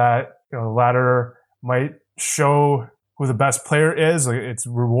that ladder might show who the best player is. Like, it's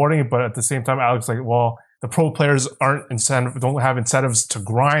rewarding, but at the same time, Alex well, the pro players don't have incentives to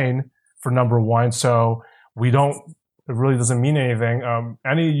grind for number one, so it really doesn't mean anything.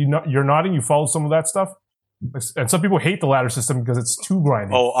 Annie, you're nodding. You follow some of that stuff, and some people hate the ladder system because it's too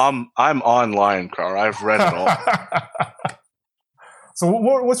grinding. Oh, I'm online, Carl. I've read it all. So,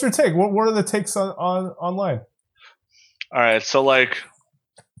 what's your take? What are the takes on online? All right, so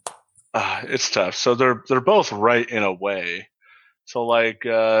it's tough. So they're both right in a way. So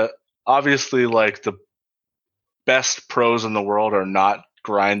obviously, the best pros in the world are not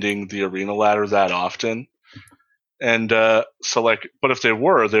grinding the arena ladder that often. And but if they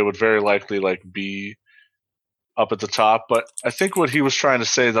were, they would very likely be up at the top. But I think what he was trying to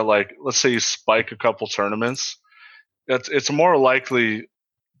say that let's say you spike a couple tournaments, it's more likely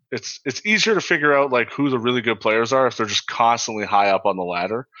it's easier to figure out who the really good players are if they're just constantly high up on the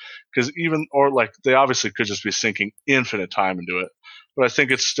ladder, because they obviously could just be sinking infinite time into it. But I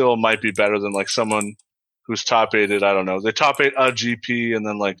think it still might be better than someone who's top aided. I don't know. They top eight a GP and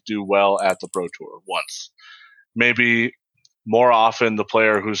then do well at the Pro Tour once. Maybe more often the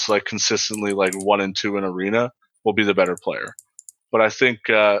player who's consistently 1 and 2 in arena will be the better player. But I think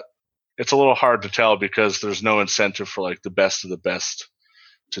it's a little hard to tell because there's no incentive for the best of the best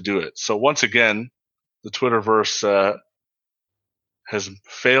to do it. So once again, the Twitterverse has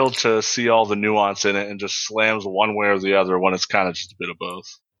failed to see all the nuance in it and just slams one way or the other when it's kind of just a bit of both.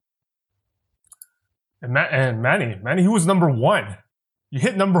 And Manny, he was number 1. You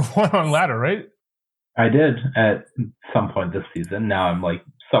hit number 1 on ladder, right? I did at some point this season. Now I'm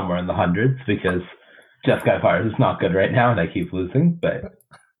somewhere in the hundreds because Jeskai Fires is not good right now and I keep losing, but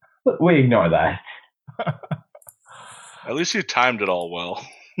we ignore that. At least you timed it all well.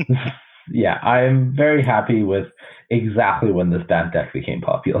 Yeah, I'm very happy with exactly when this damn deck became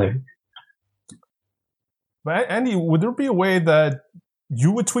popular. But Andy, would there be a way that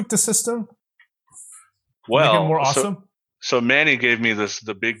you would tweak the system? Well, make it more awesome? So Manny gave me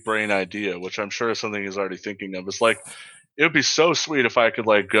the big brain idea, which I'm sure is something he's already thinking of. It's it would be so sweet if I could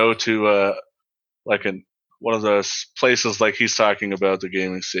go to one of those places he's talking about, the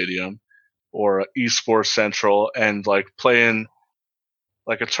gaming stadium or eSports Central, and play in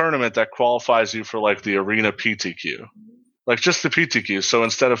a tournament that qualifies you for the arena PTQ, just the PTQ. So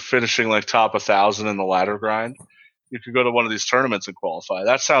instead of finishing top 1,000 in the ladder grind, you could go to one of these tournaments and qualify.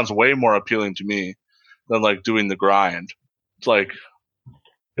 That sounds way more appealing to me than doing the grind. It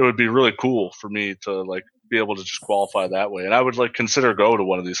would be really cool for me to be able to just qualify that way. And I would consider go to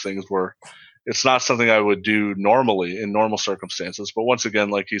one of these things where it's not something I would do normally in normal circumstances. But once again,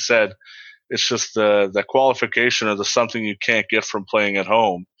 like he said, it's just the qualification or the something you can't get from playing at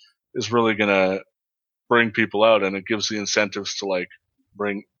home is really going to bring people out, and it gives the incentives to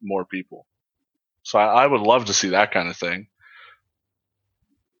bring more people. So I would love to see that kind of thing.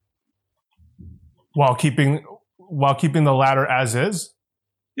 While keeping the ladder as is?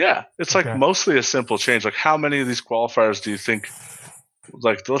 Yeah, it's mostly a simple change. How many of these qualifiers do you think,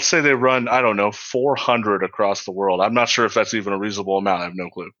 let's say they run, I don't know, 400 across the world. I'm not sure if that's even a reasonable amount. I have no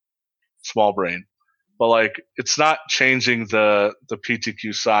clue. Small brain. But it's not changing the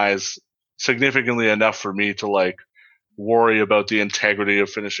PTQ size significantly enough for me to worry about the integrity of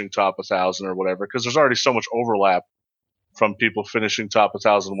finishing top 1,000 or whatever, because there's already so much overlap from people finishing top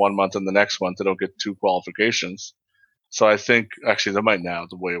 1,000 one month and the next month they don't get 2 qualifications. So I think actually they might now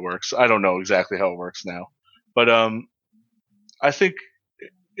the way it works. I don't know exactly how it works now, but I think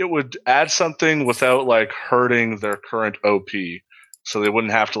it would add something without like hurting their current OP, so they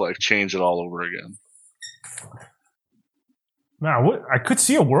wouldn't have to like change it all over again. Man, I could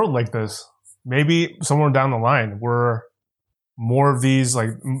see a world like this. Maybe somewhere down the line where more of these, like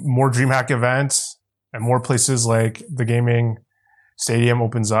more DreamHack events and more places like the gaming stadium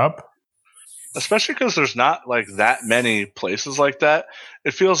opens up. Especially because there's not like that many places like that.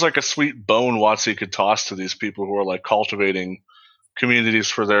 It feels like a sweet bone WotC could toss to these people who are like cultivating communities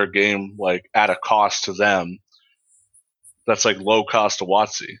for their game, like at a cost to them. That's like low cost to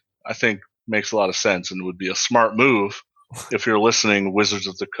WotC. I think makes a lot of sense and would be a smart move if you're listening, Wizards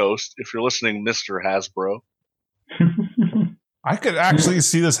of the Coast. If you're listening, Mr. Hasbro. I could actually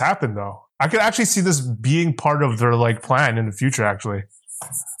see this happen, though. I could actually see this being part of their like plan in the future. Actually,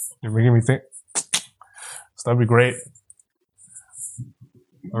 you're making me think. So that'd be great.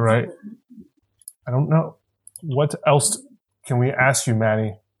 All right. I don't know. What else can we ask you,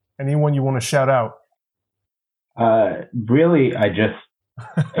 Manny? Anyone you want to shout out? Really, I just,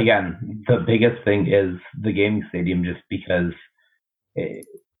 again, the biggest thing is the gaming stadium, just because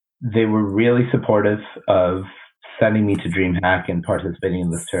they were really supportive of sending me to DreamHack and participating in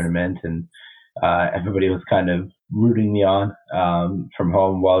this tournament. And everybody was kind of rooting me on from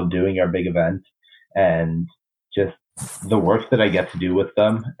home while doing our big event. And just the work that I get to do with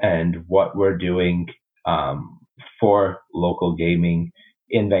them and what we're doing for local gaming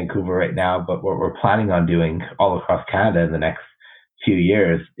in Vancouver right now, but what we're planning on doing all across Canada in the next few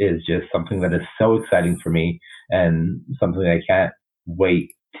years is just something that is so exciting for me and something I can't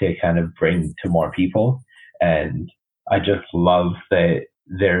wait to kind of bring to more people. And I just love that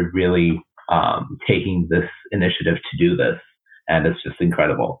they're really taking this initiative to do this, and it's just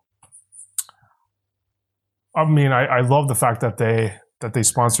incredible. I mean, I love the fact that they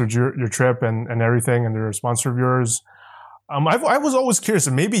sponsored your trip and everything, and they're a sponsor of yours. I was always curious,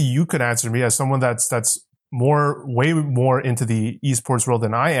 and maybe you could answer me as someone that's way more into the esports world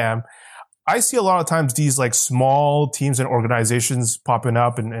than I am. I see a lot of times these like small teams and organizations popping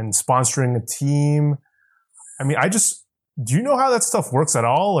up and sponsoring a team. I mean, do you know how that stuff works at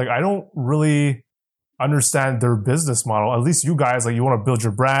all? Like, I don't really understand their business model. At least you guys, like, you want to build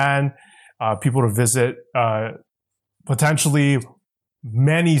your brand, people to visit, potentially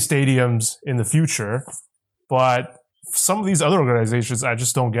many stadiums in the future. But some of these other organizations, I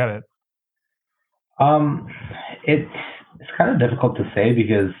just don't get it. It's kind of difficult to say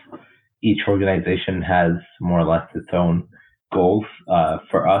because each organization has more or less its own goals.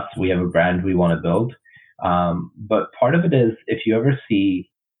 For us, we have a brand we want to build. But part of it is if you ever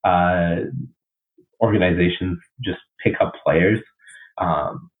see organizations just pick up players,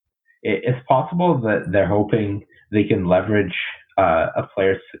 it's possible that they're hoping they can leverage a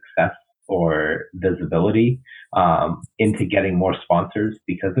player's success or visibility into getting more sponsors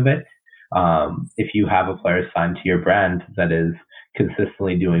because of it. If you have a player signed to your brand that is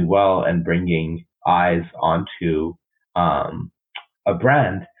consistently doing well and bringing eyes onto a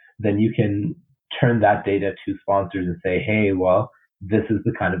brand, then you can turn that data to sponsors and say, hey, well, this is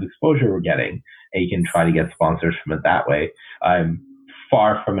the kind of exposure we're getting. And you can try to get sponsors from it that way. I'm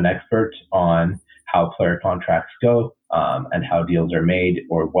far from an expert on how player contracts go and how deals are made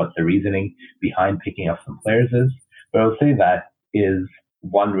or what the reasoning behind picking up some players is. But I would say that is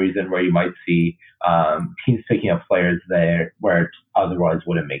one reason where you might see teams picking up players there where it otherwise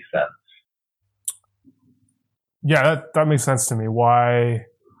wouldn't make sense. Yeah, that makes sense to me. Why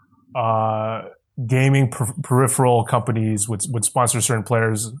gaming peripheral companies would sponsor certain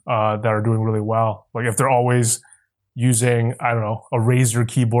players that are doing really well. Like if they're always using, I don't know, a Razer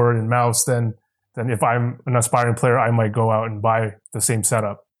keyboard and mouse, then if I'm an aspiring player, I might go out and buy the same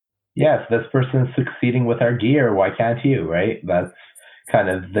setup. Yes, this person's succeeding with our gear. Why can't you, right? That's kind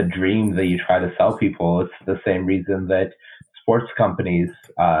of the dream that you try to sell people. It's the same reason that sports companies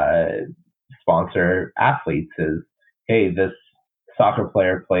sponsor athletes is, hey, this soccer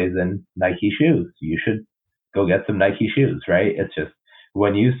player plays in Nike shoes. You should go get some Nike shoes, right? It's just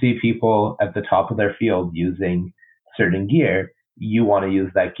when you see people at the top of their field using certain gear, you want to use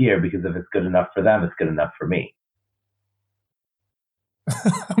that gear because if it's good enough for them, it's good enough for me.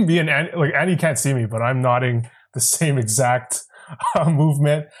 Me and Annie, like Annie can't see me, but I'm nodding the same exact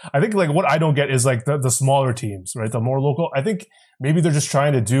movement. I think like what I don't get is like the smaller teams, right? The more local. I think maybe they're just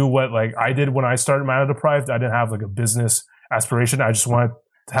trying to do what like I did when I started Mana Deprived. I didn't have like a business aspiration. I just wanted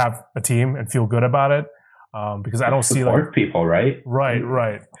to have a team and feel good about it. because I don't see support people, right?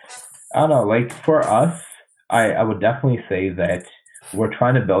 Right. I don't know. Like for us, I would definitely say that we're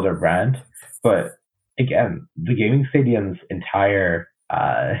trying to build our brand, but again, the gaming stadium's entire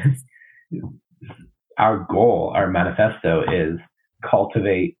our goal, our manifesto is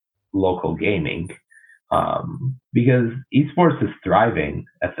cultivate local gaming. Because esports is thriving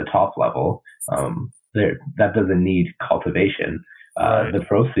at the top level. That doesn't need cultivation. Right. The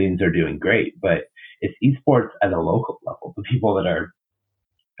pro scenes are doing great, but it's esports at a local level. The people that are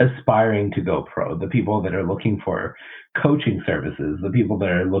aspiring to go pro, the people that are looking for coaching services, the people that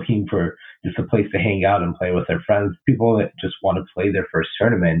are looking for just a place to hang out and play with their friends, people that just want to play their first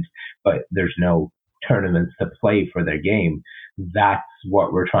tournament, but there's no tournaments to play for their game. That's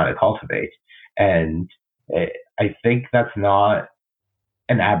what we're trying to cultivate. And I think that's not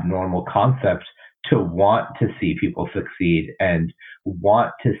an abnormal concept to want to see people succeed and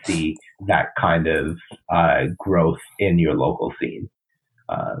want to see that kind of growth in your local scene.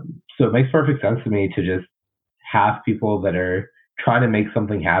 So it makes perfect sense to me to just have people that are trying to make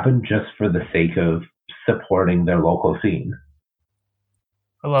something happen just for the sake of supporting their local scene.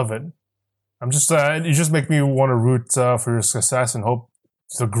 I love it. I'm just you just make me want to root for your success and hope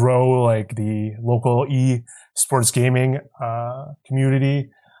to grow like the local sports gaming community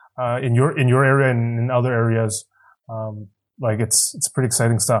in your area and in other areas. Like it's pretty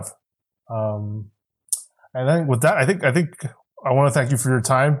exciting stuff. And then with that, I think I want to thank you for your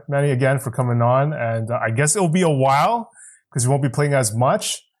time, Manny, again for coming on. And I guess it'll be a while because you won't be playing as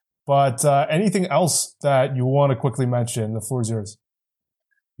much. But anything else that you want to quickly mention? The floor is yours.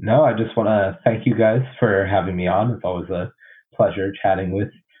 No, I just want to thank you guys for having me on. It's always a pleasure chatting with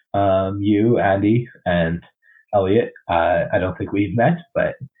you, Andy, and Elliot. I don't think we've met,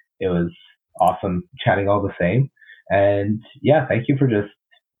 but it was awesome chatting all the same. And yeah, thank you for just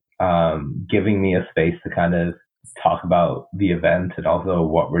giving me a space to kind of talk about the event and also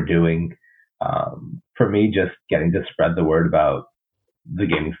what we're doing. For me, just getting to spread the word about the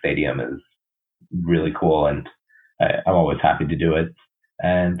gaming stadium is really cool, and I'm always happy to do it.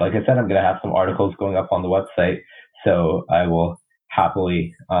 And like I said, I'm going to have some articles going up on the website, so I will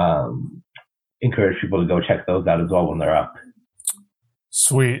happily encourage people to go check those out as well when they're up.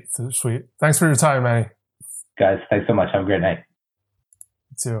 Sweet. Thanks for your time, Manny. Guys, thanks so much. Have a great night.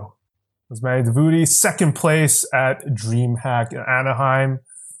 You too. It was Manny Davuti, second place at DreamHack in Anaheim,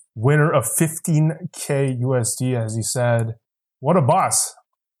 winner of $15K USD, as he said. What a boss.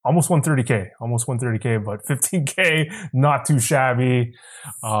 Almost 130K, but 15K, not too shabby.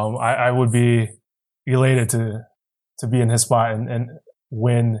 I would be elated to be in his spot and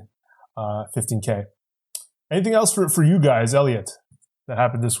win 15K. Anything else for you guys, Elliot, that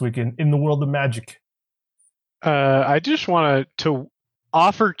happened this weekend in the world of Magic? I just want to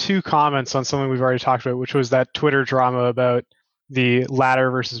offer two comments on something we've already talked about, which was that Twitter drama about the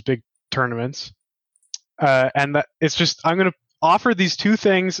ladder versus big tournaments. And that it's just, I'm going to offer these two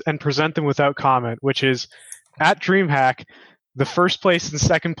things and present them without comment, which is at DreamHack, the first place and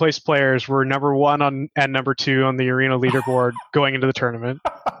second place players were number 1 and number 2 on the arena leaderboard going into the tournament.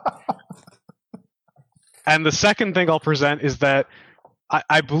 And the second thing I'll present is that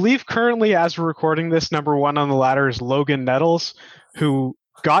I believe currently, as we're recording this, number 1 on the ladder is Logan Nettles, who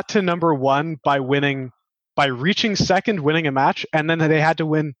got to number 1 by reaching second, winning a match, and then they had to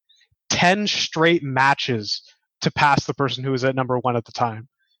win 10 straight matches to pass the person who was at number 1 at the time.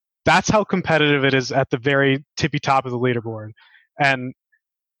 That's how competitive it is at the very tippy top of the leaderboard. And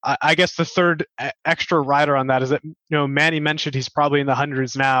I guess the third extra rider on that is that, Manny mentioned he's probably in the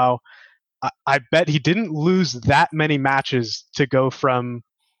hundreds now. I bet he didn't lose that many matches to go from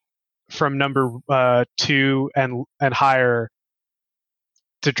number 2 and higher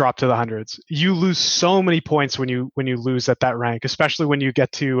to drop to the hundreds. You lose so many points when you lose at that rank, especially when you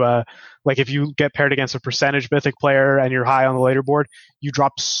get to if you get paired against a percentage mythic player and you're high on the leaderboard, you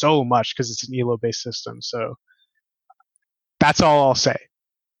drop so much because it's an elo based system. So that's all I'll say.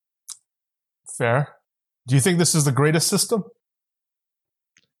 Fair. Do you think this is the greatest system?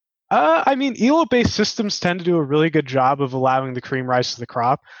 Elo based systems tend to do a really good job of allowing the cream rise to the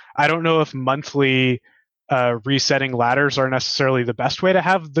crop. I don't know if monthly resetting ladders are necessarily the best way to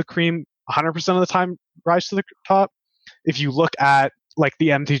have the cream 100% of the time rise to the top. If you look at like the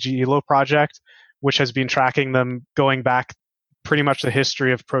MTG Elo project, which has been tracking them going back pretty much the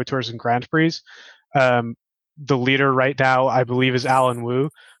history of Pro Tours and Grand Prix, the leader right now, I believe, is Alan Wu,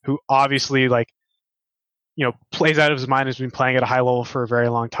 who obviously plays out of his mind, has been playing at a high level for a very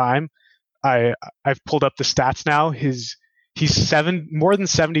long time. I've pulled up the stats now. He's more than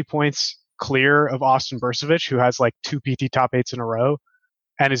 70 points clear of Austin Bursavich, who has like 2 PT top 8s in a row,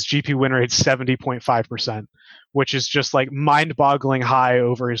 and his GP win rate 70.5%, which is just like mind-boggling high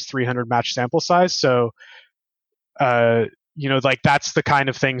over his 300 match sample size. So, like that's the kind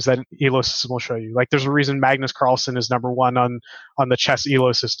of things that Elo system will show you. Like there's a reason Magnus Carlsen is number one on the chess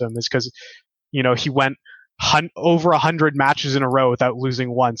Elo system, is because he went over 100 matches in a row without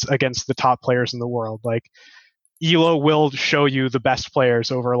losing once against the top players in the world. Like Elo will show you the best players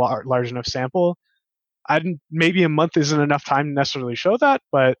over a large enough sample. Maybe a month isn't enough time to necessarily show that,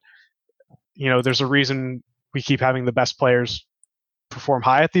 but there's a reason we keep having the best players perform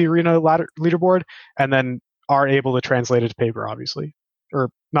high at the arena leaderboard, and then are able to translate it to paper, obviously, or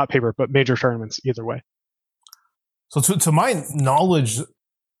not paper, but major tournaments either way. So to my knowledge,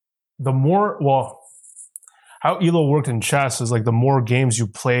 how Elo worked in chess is like the more games you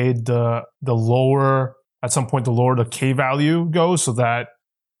played, the lower, at some point, the lower the K value goes, so that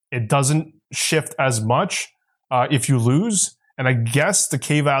it doesn't shift as much if you lose. And I guess the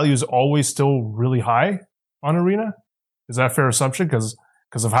K value is always still really high on Arena. Is that a fair assumption? Because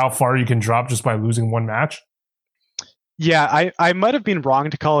of how far you can drop just by losing one match? Yeah, I might have been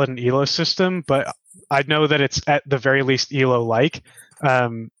wrong to call it an Elo system, but I know that it's at the very least Elo-like.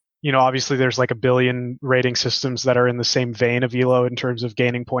 Obviously there's like a billion rating systems that are in the same vein of Elo in terms of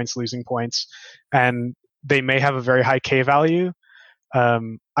gaining points, losing points, and they may have a very high K value.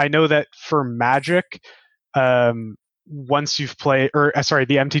 I know that for Magic, once you've played, the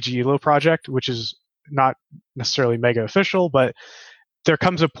MTG Elo project, which is not necessarily mega official, but there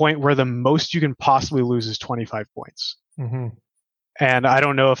comes a point where the most you can possibly lose is 25 points. Mm-hmm. And I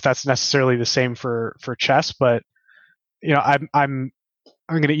don't know if that's necessarily the same for chess, but I'm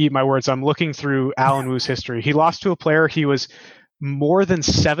going to eat my words. I'm looking through Alan Wu's history. He lost to a player he was more than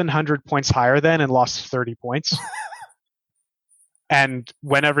 700 points higher than and lost 30 points. And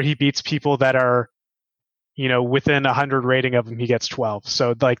whenever he beats people that are, within 100 rating of him, he gets 12.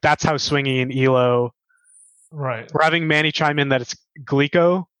 So like that's how swingy in Elo. Right. We're having Manny chime in that it's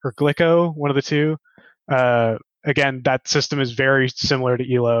Glico or Glico, one of the two. Again, that system is very similar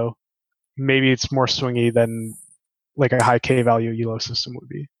to Elo. Maybe it's more swingy than like a high K value Elo system would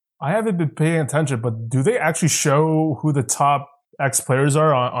be. I haven't been paying attention, but do they actually show who the top X players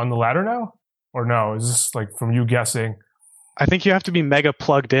are on the ladder now? Or no? Is this like from you guessing? I think you have to be mega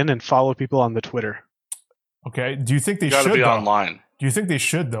plugged in and follow people on the Twitter. Okay. Do you think they should be online? Do you think they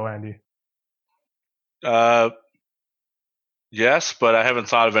should though, Andy? Yes, but I haven't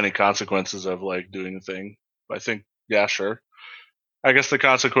thought of any consequences of like doing the thing. I think, yeah, sure. I guess the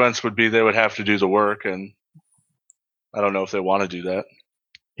consequence would be they would have to do the work, and I don't know if they want to do that.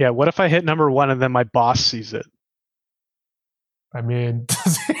 Yeah, what if I hit number one and then my boss sees it? I mean,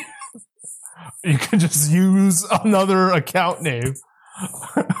 you can just use another account name.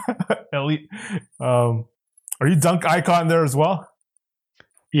 Ellie, are you Dunk Icon there as well?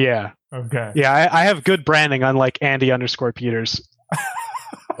 Yeah. Okay. Yeah, I have good branding, unlike Andy_Peters.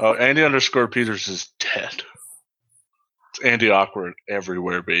 Oh, Andy_Peters is dead. It's Andy Awkward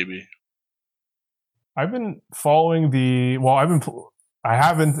everywhere, baby. I've been following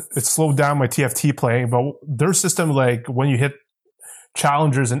it's slowed down my TFT playing, but their system, like when you hit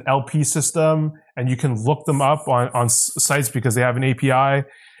challengers, an LP system, and you can look them up on sites because they have an API.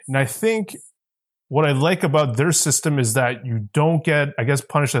 And I think what I like about their system is that you don't get, I guess,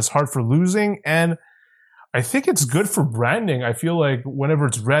 punished as hard for losing. And I think it's good for branding. I feel like whenever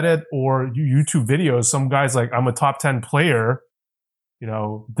it's Reddit or YouTube videos, some guy's like, I'm a top 10 player,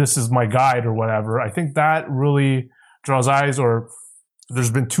 this is my guide or whatever. I think that really draws eyes. Or there's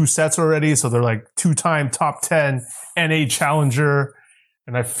been 2 sets already, so they're like 2-time top 10 NA challenger.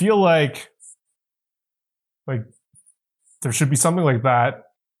 And I feel like there should be something like that,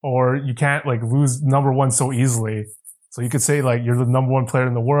 or you can't like lose number one so easily. So you could say like, you're the number 1 player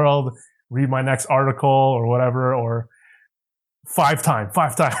in the world, read my next article or whatever, or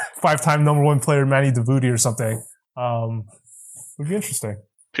 5-time number 1 player Manny Devuti or something. Would be interesting.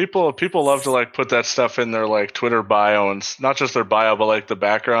 People love to like put that stuff in their like Twitter bio, and not just their bio, but like the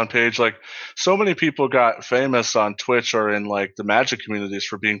background page. Like so many people got famous on Twitch or in like the Magic communities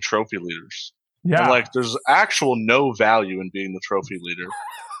for being trophy leaders. Yeah. And like there's actual no value in being the trophy leader.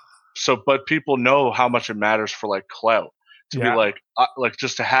 So, but people know how much it matters for like clout to be like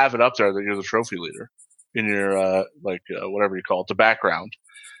just to have it up there that you're the trophy leader in your whatever you call it, the background.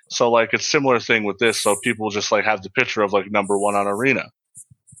 So like it's similar thing with this. So people just like have the picture of like number 1 on Arena.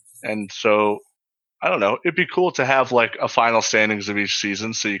 And so I don't know, it'd be cool to have like a final standings of each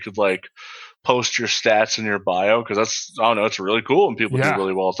season so you could like post your stats in your bio, because it's really cool and people do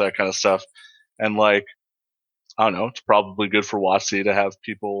really well with that kind of stuff. And like, I don't know, it's probably good for WotC to have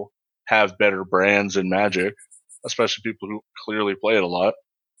people have better brands in Magic, especially people who clearly play it a lot.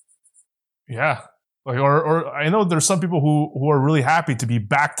 Yeah. Like, or I know there's some people who are really happy to be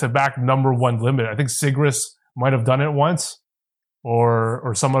back-to-back number one limit. I think Sigris might have done it once,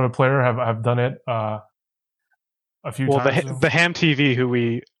 or some other player have done it a few times. Well, the Ham TV,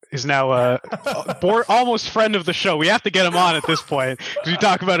 who is now a almost friend of the show. We have to get him on at this point because we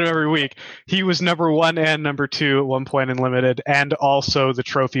talk about him every week. He was number 1 and number 2 at one point in Limited, and also the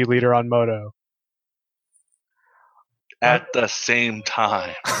trophy leader on Moto. At the same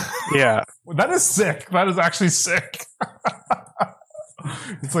time. Yeah. That is sick. That is actually sick.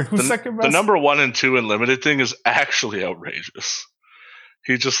 It's like, who's second best? The number 1 and 2 in Limited thing is actually outrageous.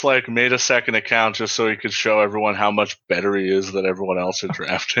 He just like made a second account just so he could show everyone how much better he is than everyone else at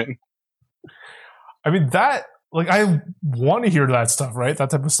drafting. I mean, that, like, I want to hear that stuff, right?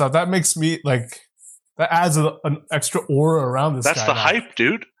 That type of stuff. That makes me, like, that adds an extra aura around this guy. That's the hype,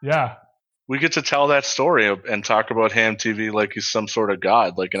 dude. Yeah. We get to tell that story and talk about Ham TV like he's some sort of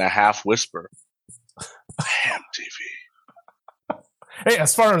god, like in a half whisper. Ham TV. Hey,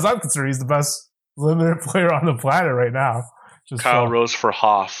 as far as I'm concerned, he's the best Limited player on the planet right now. Just Kyle Rose for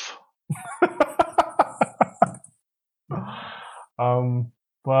Hoff.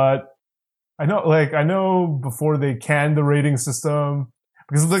 But I know before they canned the rating system,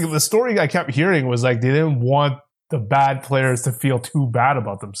 because the story I kept hearing was like they didn't want the bad players to feel too bad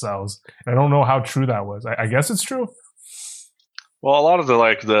about themselves. I don't know how true that was. I guess it's true. Well, a lot of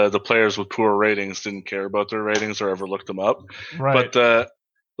the players with poor ratings didn't care about their ratings or ever looked them up. Right. But the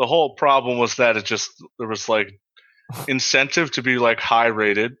whole problem was that there was like incentive to be like high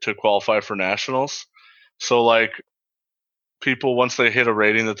rated to qualify for nationals. So like people, once they hit a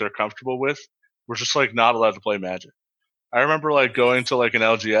rating that they're comfortable with, were just like not allowed to play Magic. I remember like going to like an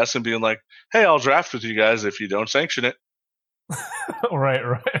LGS and being like, "Hey, I'll draft with you guys if you don't sanction it." Right.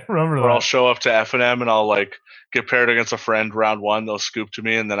 Remember that. Or I'll show up to F&M and I'll like get paired against a friend round 1. They'll scoop to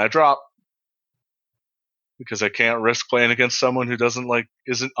me and then I drop because I can't risk playing against someone who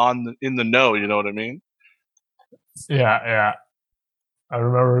isn't in the know. You know what I mean? Yeah. I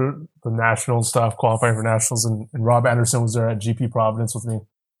remember the national stuff, qualifying for nationals, and Rob Anderson was there at GP Providence with me.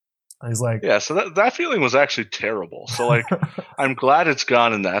 And he's like, yeah, so that feeling was actually terrible. So like, I'm glad it's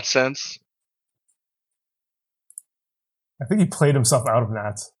gone in that sense. I think he played himself out of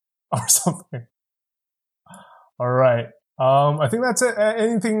Nats or something. All right. I think that's it.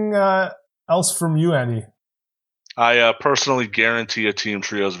 Anything else from you, Andy? I personally guarantee a Team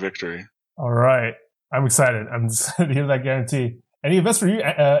Trios victory. All right. I'm excited. I'm excited to hear that guarantee. Any events for you,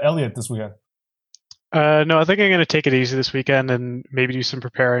 Elliot, this weekend? No, I think I'm going to take it easy this weekend and maybe do some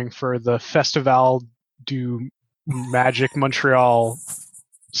preparing for the Festival du Magic Montreal,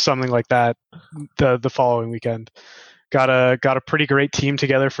 something like that, the following weekend. Got a pretty great team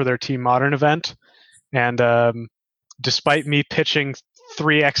together for their Team Modern event, and despite me pitching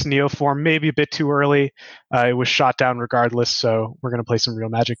 3x Neoform maybe a bit too early, it was shot down regardless. So we're going to play some real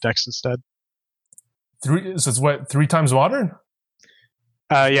Magic decks instead. So it's what, 3 times Modern?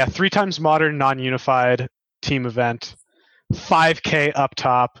 Yeah, 3 times Modern, non-unified team event, 5K up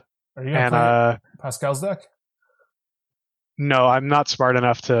top. Are you going to play Pascal's deck? No, I'm not smart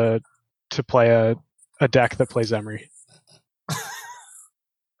enough to play a deck that plays Emery.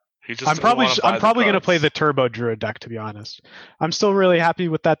 I'm probably going to play the Turbo Druid deck, to be honest. I'm still really happy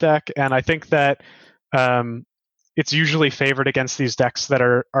with that deck, and I think that it's usually favored against these decks that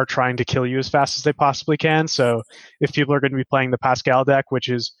are trying to kill you as fast as they possibly can. So if people are going to be playing the Pascal deck, which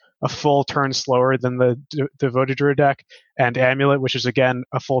is a full turn slower than the Devoted Druid deck, and Amulet, which is again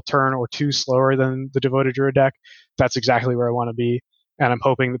a full turn or 2 slower than the Devoted Druid deck, that's exactly where I want to be. And I'm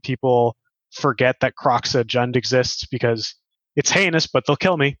hoping that people forget that Kroxa Jund exists because it's heinous, but they'll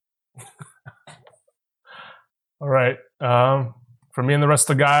kill me. All right. For me and the rest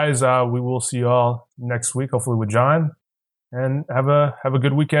of the guys, we will see you all next week, hopefully with John. And have a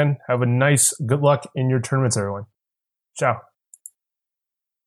good weekend. Have a nice, good luck in your tournaments, everyone. Ciao.